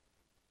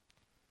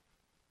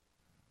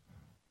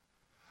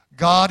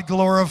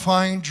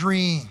 God-glorifying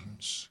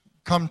dreams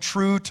come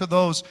true to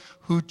those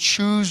who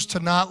choose to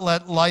not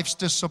let life's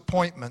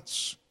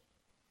disappointments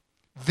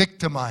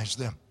victimize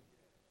them.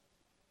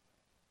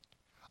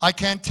 I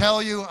can't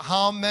tell you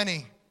how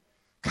many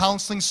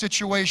counseling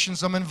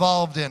situations I'm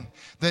involved in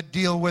that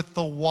deal with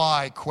the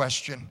why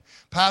question.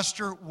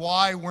 Pastor,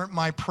 why weren't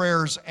my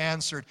prayers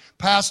answered?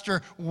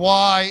 Pastor,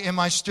 why am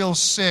I still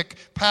sick?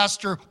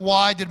 Pastor,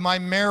 why did my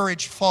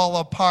marriage fall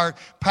apart?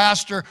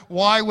 Pastor,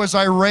 why was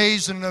I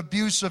raised in an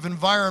abusive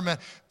environment?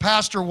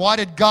 Pastor, why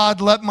did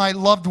God let my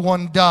loved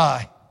one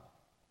die?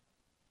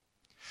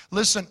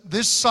 Listen,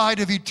 this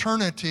side of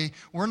eternity,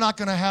 we're not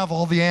going to have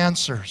all the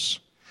answers.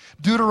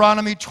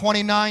 Deuteronomy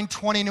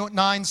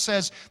 29:29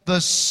 says, the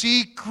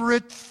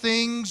secret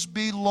things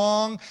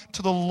belong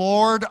to the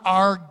Lord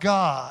our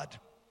God.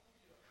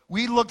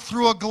 We look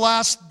through a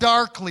glass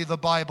darkly, the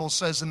Bible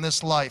says, in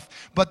this life.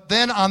 But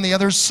then on the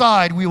other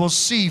side, we will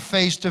see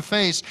face to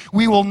face.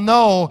 We will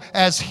know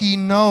as He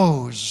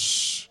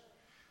knows.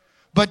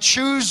 But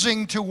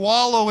choosing to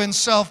wallow in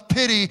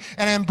self-pity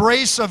and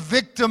embrace a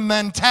victim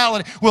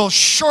mentality will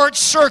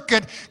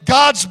short-circuit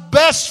God's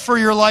best for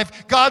your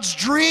life, God's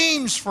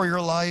dreams for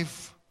your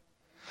life.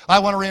 I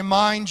want to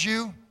remind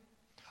you,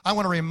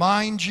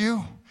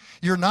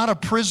 you're not a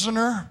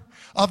prisoner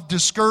of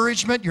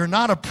discouragement. You're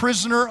not a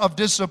prisoner of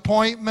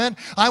disappointment.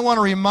 I want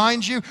to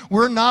remind you,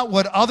 we're not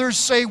what others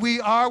say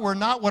we are. We're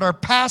not what our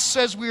past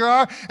says we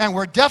are. And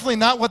we're definitely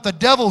not what the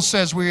devil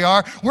says we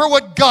are. We're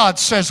what God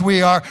says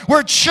we are.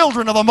 We're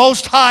children of the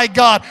Most High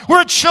God.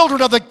 We're children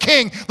of the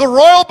King. The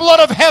royal blood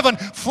of heaven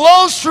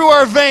flows through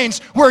our veins.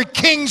 We're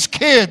King's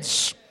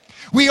kids.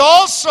 We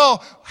also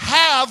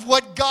have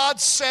what God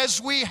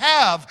says we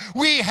have.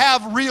 We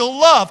have real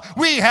love.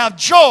 We have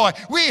joy.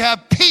 We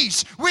have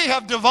peace. We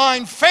have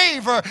divine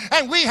favor.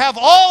 And we have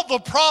all the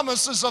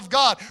promises of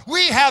God.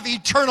 We have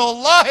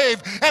eternal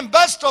life. And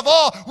best of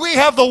all, we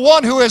have the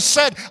one who has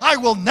said, I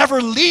will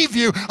never leave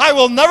you. I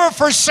will never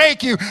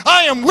forsake you.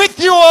 I am with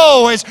you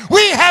always.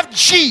 We have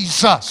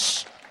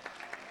Jesus.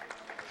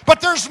 But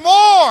there's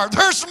more.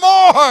 There's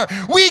more.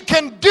 We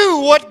can do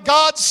what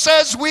God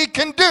says we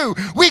can do.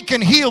 We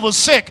can heal the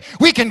sick.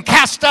 We can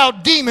cast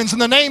out demons in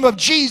the name of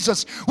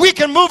Jesus. We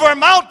can move our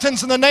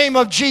mountains in the name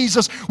of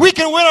Jesus. We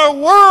can win our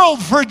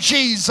world for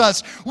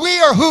Jesus. We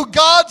are who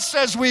God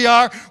says we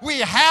are. We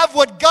have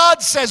what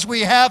God says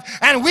we have.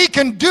 And we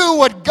can do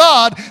what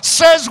God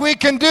says we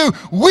can do.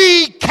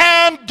 We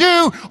can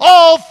do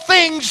all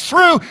things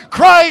through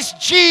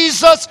Christ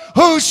Jesus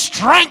who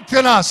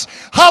strengthens us.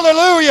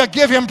 Hallelujah.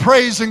 Give him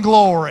praise and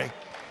glory.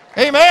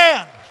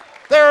 Amen.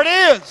 There it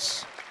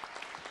is.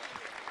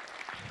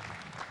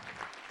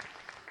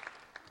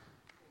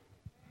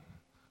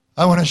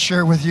 I want to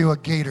share with you a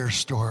gator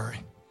story.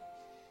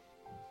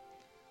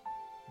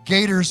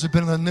 Gators have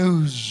been in the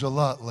news a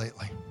lot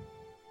lately.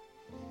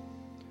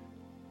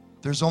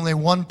 There's only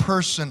one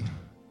person,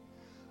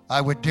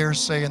 I would dare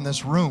say, in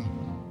this room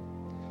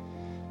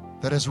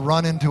that has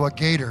run into a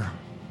gator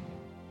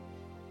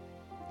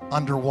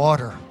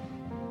underwater,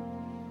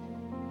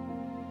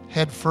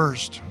 head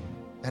first,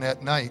 and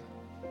at night.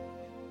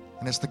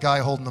 And it's the guy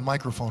holding the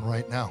microphone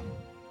right now.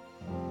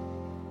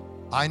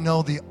 I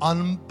know the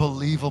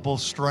unbelievable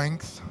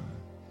strength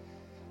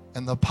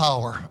and the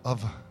power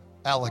of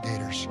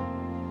alligators.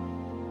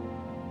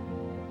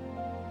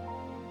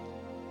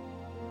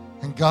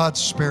 And God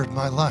spared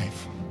my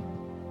life.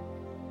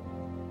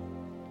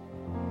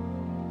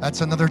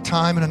 That's another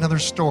time and another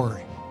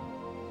story.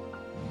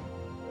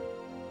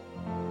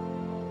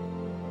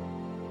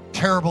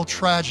 Terrible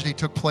tragedy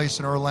took place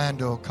in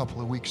Orlando a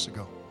couple of weeks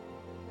ago.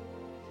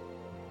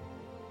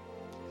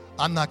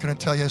 I'm not going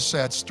to tell you a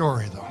sad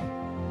story, though.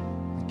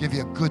 I'll give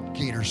you a good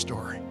gator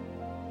story.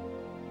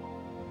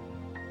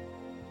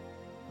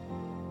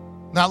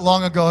 Not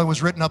long ago, it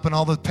was written up in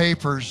all the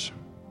papers,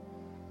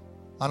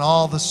 on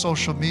all the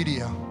social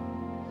media.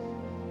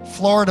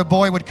 Florida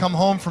boy would come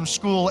home from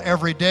school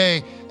every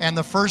day, and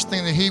the first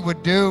thing that he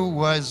would do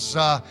was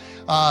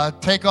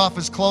take off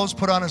his clothes,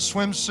 put on a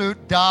swimsuit,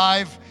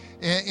 dive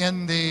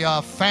in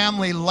the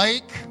family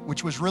lake,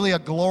 which was really a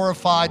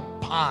glorified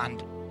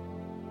pond.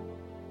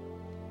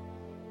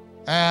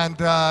 And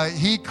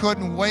he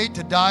couldn't wait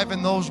to dive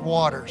in those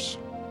waters.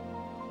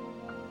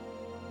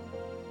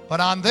 But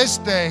on this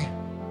day,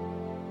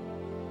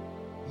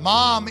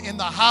 Mom in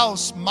the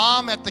house,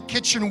 Mom at the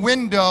kitchen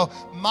window,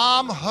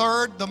 Mom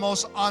heard the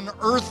most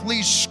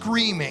unearthly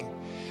screaming.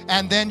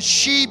 And then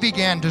she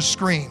began to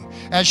scream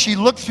as she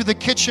looked through the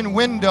kitchen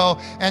window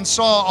and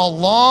saw a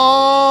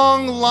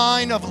long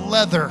line of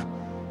leather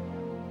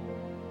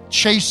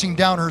chasing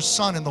down her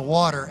son in the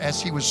water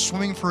as he was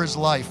swimming for his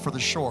life for the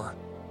shore.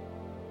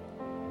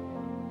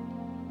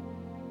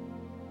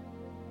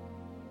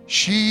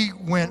 She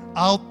went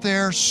out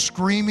there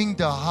screaming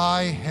to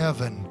high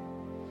heaven.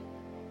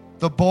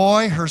 The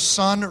boy, her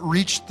son,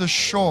 reached the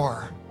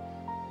shore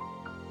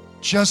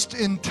just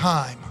in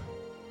time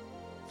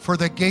for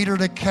the gator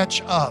to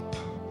catch up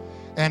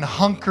and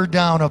hunker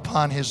down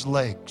upon his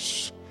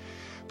legs.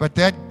 But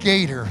that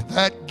gator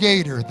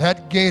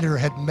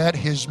had met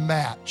his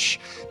match.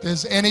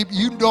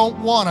 You don't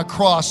want to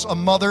cross a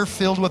mother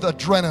filled with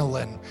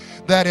adrenaline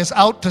that is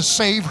out to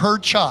save her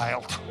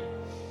child.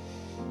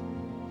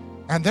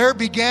 And there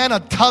began a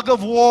tug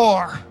of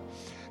war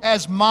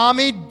as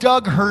Mommy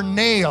dug her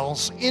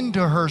nails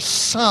into her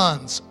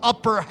son's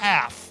upper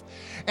half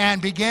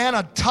and began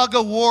a tug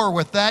of war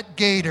with that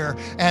gator,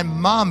 and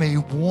Mommy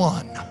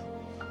won.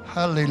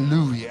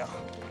 Hallelujah.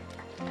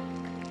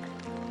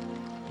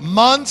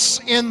 Months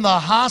in the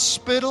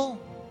hospital,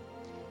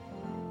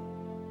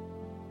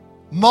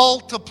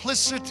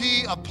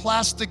 multiplicity of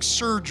plastic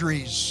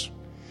surgeries.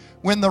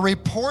 When the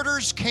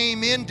reporters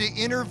came in to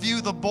interview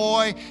the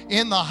boy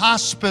in the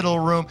hospital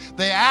room,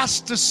 they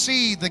asked to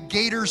see the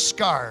gator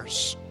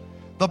scars,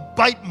 the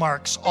bite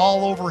marks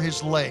all over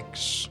his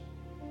legs.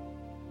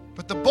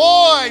 But the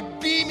boy,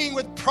 beaming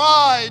with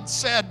pride,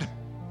 said,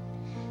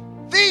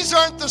 "These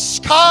aren't the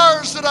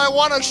scars that I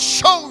want to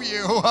show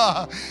you.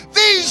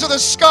 These are the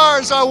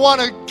scars I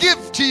want to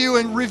give to you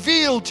and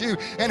reveal to you."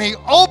 And he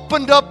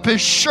opened up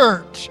his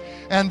shirt,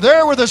 And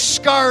there were the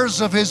scars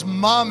of his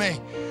mommy,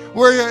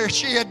 where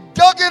she had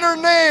dug in her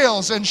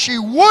nails and she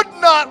would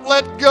not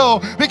let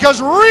go, because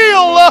real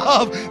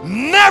love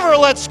never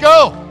lets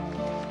go.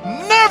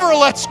 Never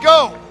lets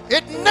go.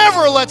 It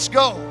never lets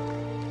go.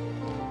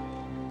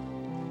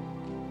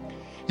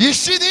 You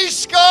see these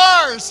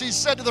scars, he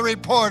said to the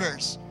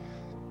reporters.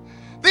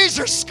 These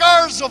are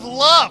scars of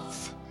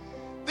love.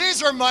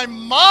 These are my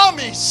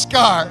mommy's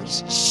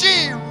scars.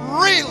 She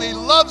really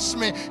loves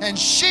me, and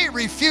she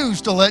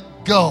refused to let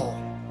go.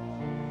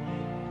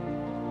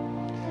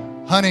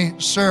 Honey,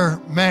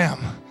 sir, ma'am,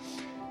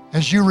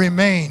 as you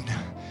remain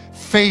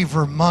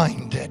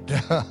favor-minded,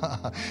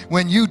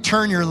 when you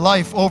turn your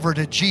life over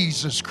to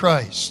Jesus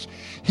Christ,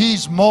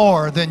 He's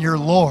more than your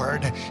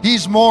Lord.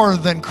 He's more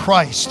than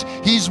Christ.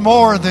 He's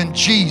more than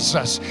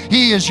Jesus.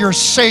 He is your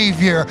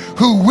Savior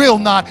who will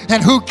not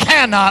and who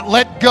cannot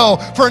let go.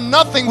 For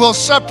nothing will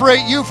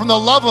separate you from the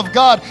love of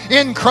God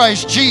in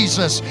Christ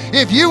Jesus.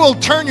 If you will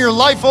turn your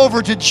life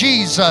over to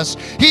Jesus,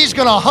 He's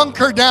going to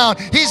hunker down.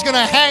 He's going to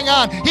hang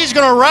on. He's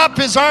going to wrap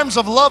His arms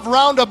of love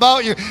round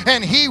about you,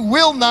 and He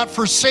will not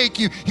forsake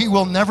you. He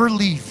will never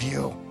leave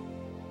you.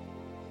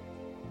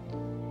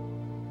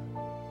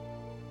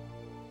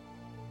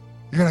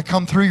 You're going to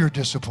come through your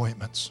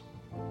disappointments.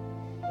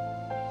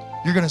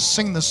 You're going to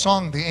sing the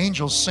song the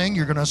angels sing.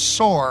 You're going to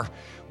soar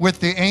with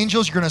the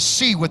angels. You're going to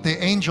see what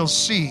the angels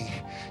see.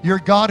 You're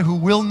God who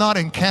will not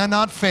and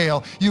cannot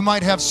fail. You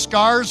might have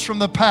scars from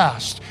the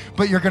past,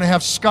 but you're going to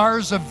have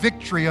scars of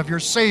victory of your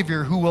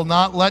Savior who will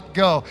not let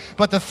go.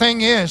 But the thing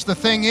is,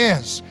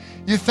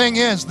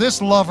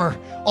 this lover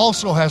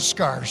also has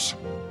scars.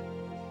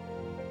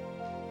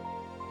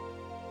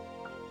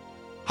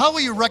 How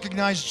will you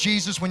recognize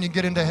Jesus when you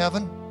get into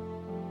heaven?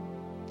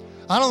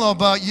 I don't know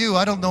about you.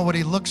 I don't know what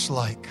He looks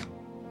like.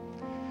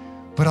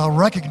 But I'll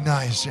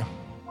recognize Him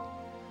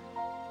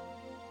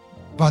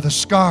by the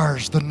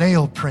scars, the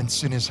nail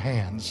prints in His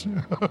hands.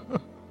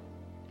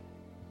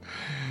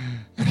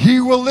 And He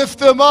will lift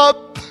them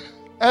up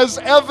as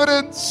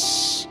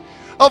evidence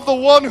of the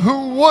one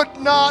who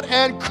would not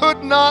and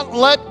could not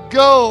let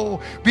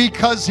go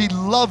because He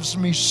loves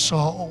me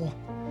so.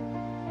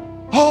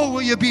 Oh,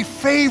 will you be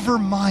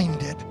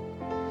favor-minded?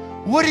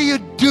 What do you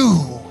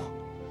do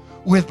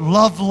with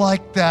love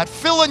like that?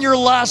 Fill in your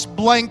last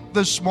blank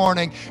this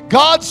morning.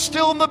 God's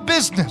still in the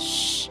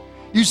business,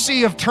 you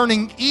see, of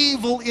turning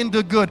evil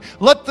into good.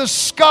 Let the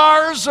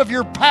scars of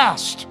your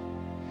past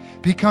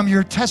become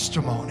your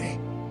testimony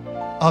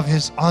of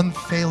His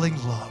unfailing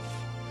love.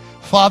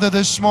 Father,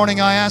 this morning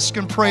I ask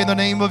and pray in the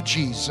name of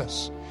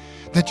Jesus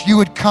that you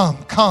would come,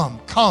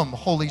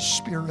 Holy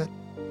Spirit,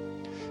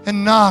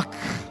 and knock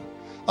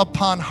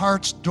upon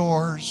hearts'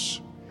 doors.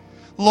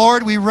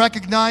 Lord, we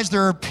recognize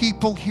there are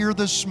people here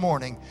this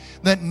morning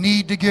that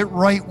need to get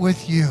right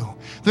with you.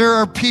 There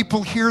are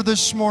people here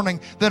this morning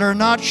that are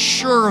not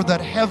sure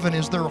that heaven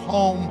is their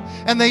home,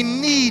 and they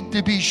need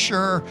to be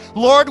sure.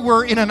 Lord,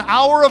 we're in an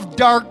hour of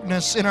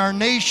darkness in our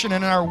nation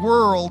and in our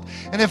world,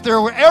 and if there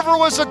ever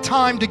was a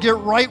time to get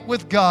right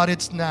with God,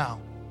 it's now.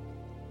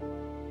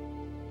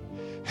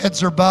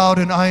 Heads are bowed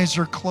and eyes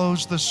are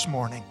closed this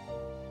morning,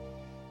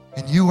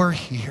 and you are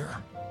here.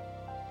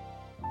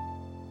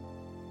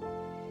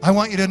 I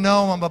want you to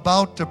know I'm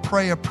about to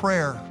pray a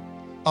prayer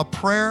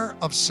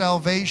of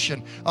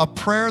salvation, a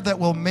prayer that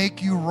will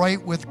make you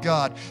right with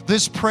God.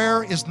 This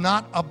prayer is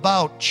not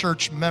about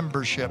church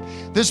membership.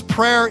 This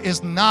prayer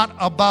is not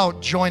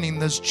about joining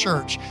this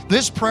church.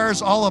 This prayer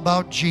is all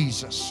about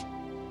Jesus.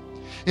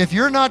 If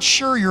you're not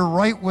sure you're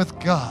right with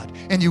God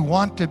and you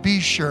want to be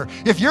sure,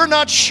 if you're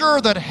not sure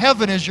that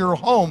heaven is your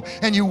home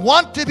and you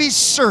want to be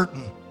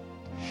certain,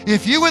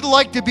 if you would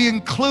like to be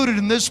included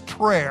in this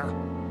prayer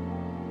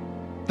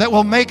that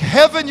will make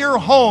heaven your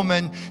home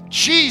and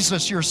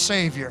Jesus your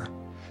Savior,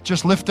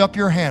 just lift up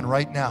your hand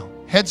right now.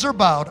 Heads are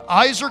bowed,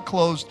 eyes are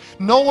closed,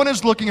 no one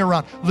is looking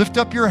around. Lift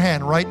up your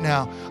hand right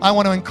now. I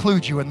want to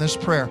include you in this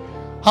prayer.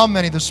 How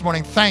many this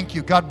morning? Thank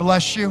you. God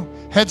bless you.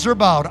 Heads are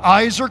bowed,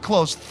 eyes are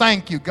closed.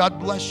 Thank you. God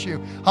bless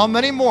you. How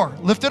many more?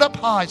 Lift it up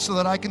high so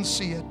that I can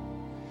see it.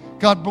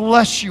 God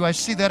bless you. I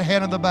see that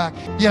hand in the back.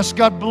 Yes,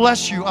 God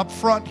bless you up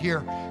front here.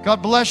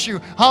 God bless you.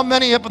 How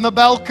many up in the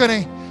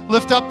balcony?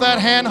 Lift up that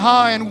hand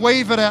high and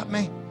wave it at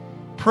me.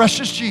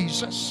 Precious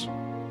Jesus.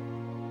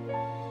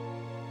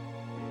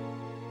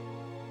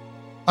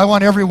 I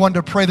want everyone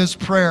to pray this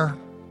prayer.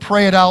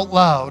 Pray it out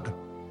loud.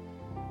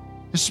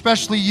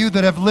 Especially you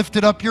that have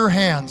lifted up your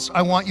hands.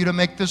 I want you to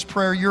make this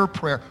prayer your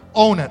prayer.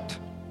 Own it.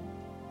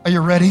 Are you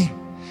ready?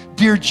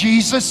 Dear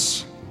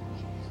Jesus,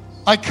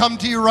 I come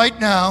to you right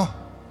now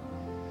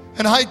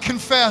and I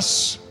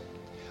confess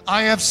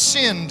I have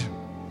sinned.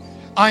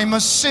 I'm a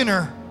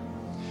sinner.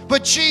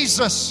 But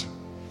Jesus,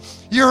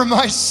 you're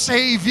my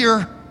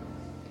Savior.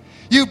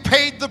 You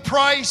paid the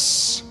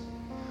price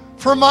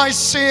for my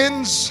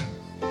sins.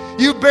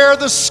 You bear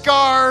the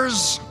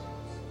scars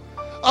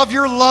of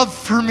your love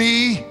for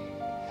me.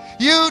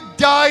 You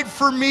died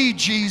for me,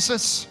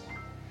 Jesus.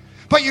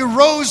 But you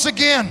rose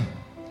again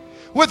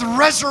with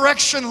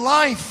resurrection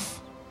life.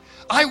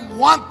 I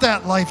want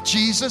that life,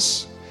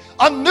 Jesus.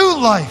 a new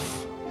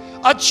life,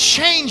 a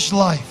changed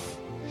life.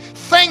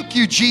 Thank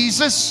you,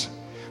 Jesus,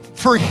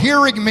 for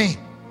hearing me,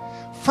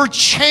 for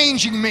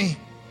changing me,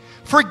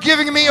 for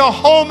giving me a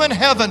home in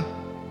heaven.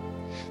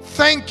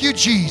 Thank you,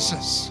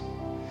 Jesus,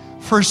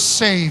 for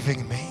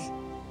saving me.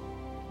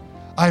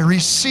 I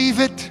receive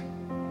it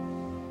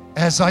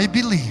as I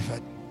believe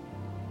it.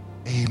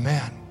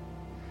 Amen.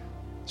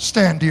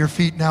 Stand to your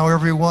feet now,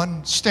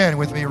 everyone. Stand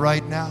with me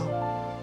right now.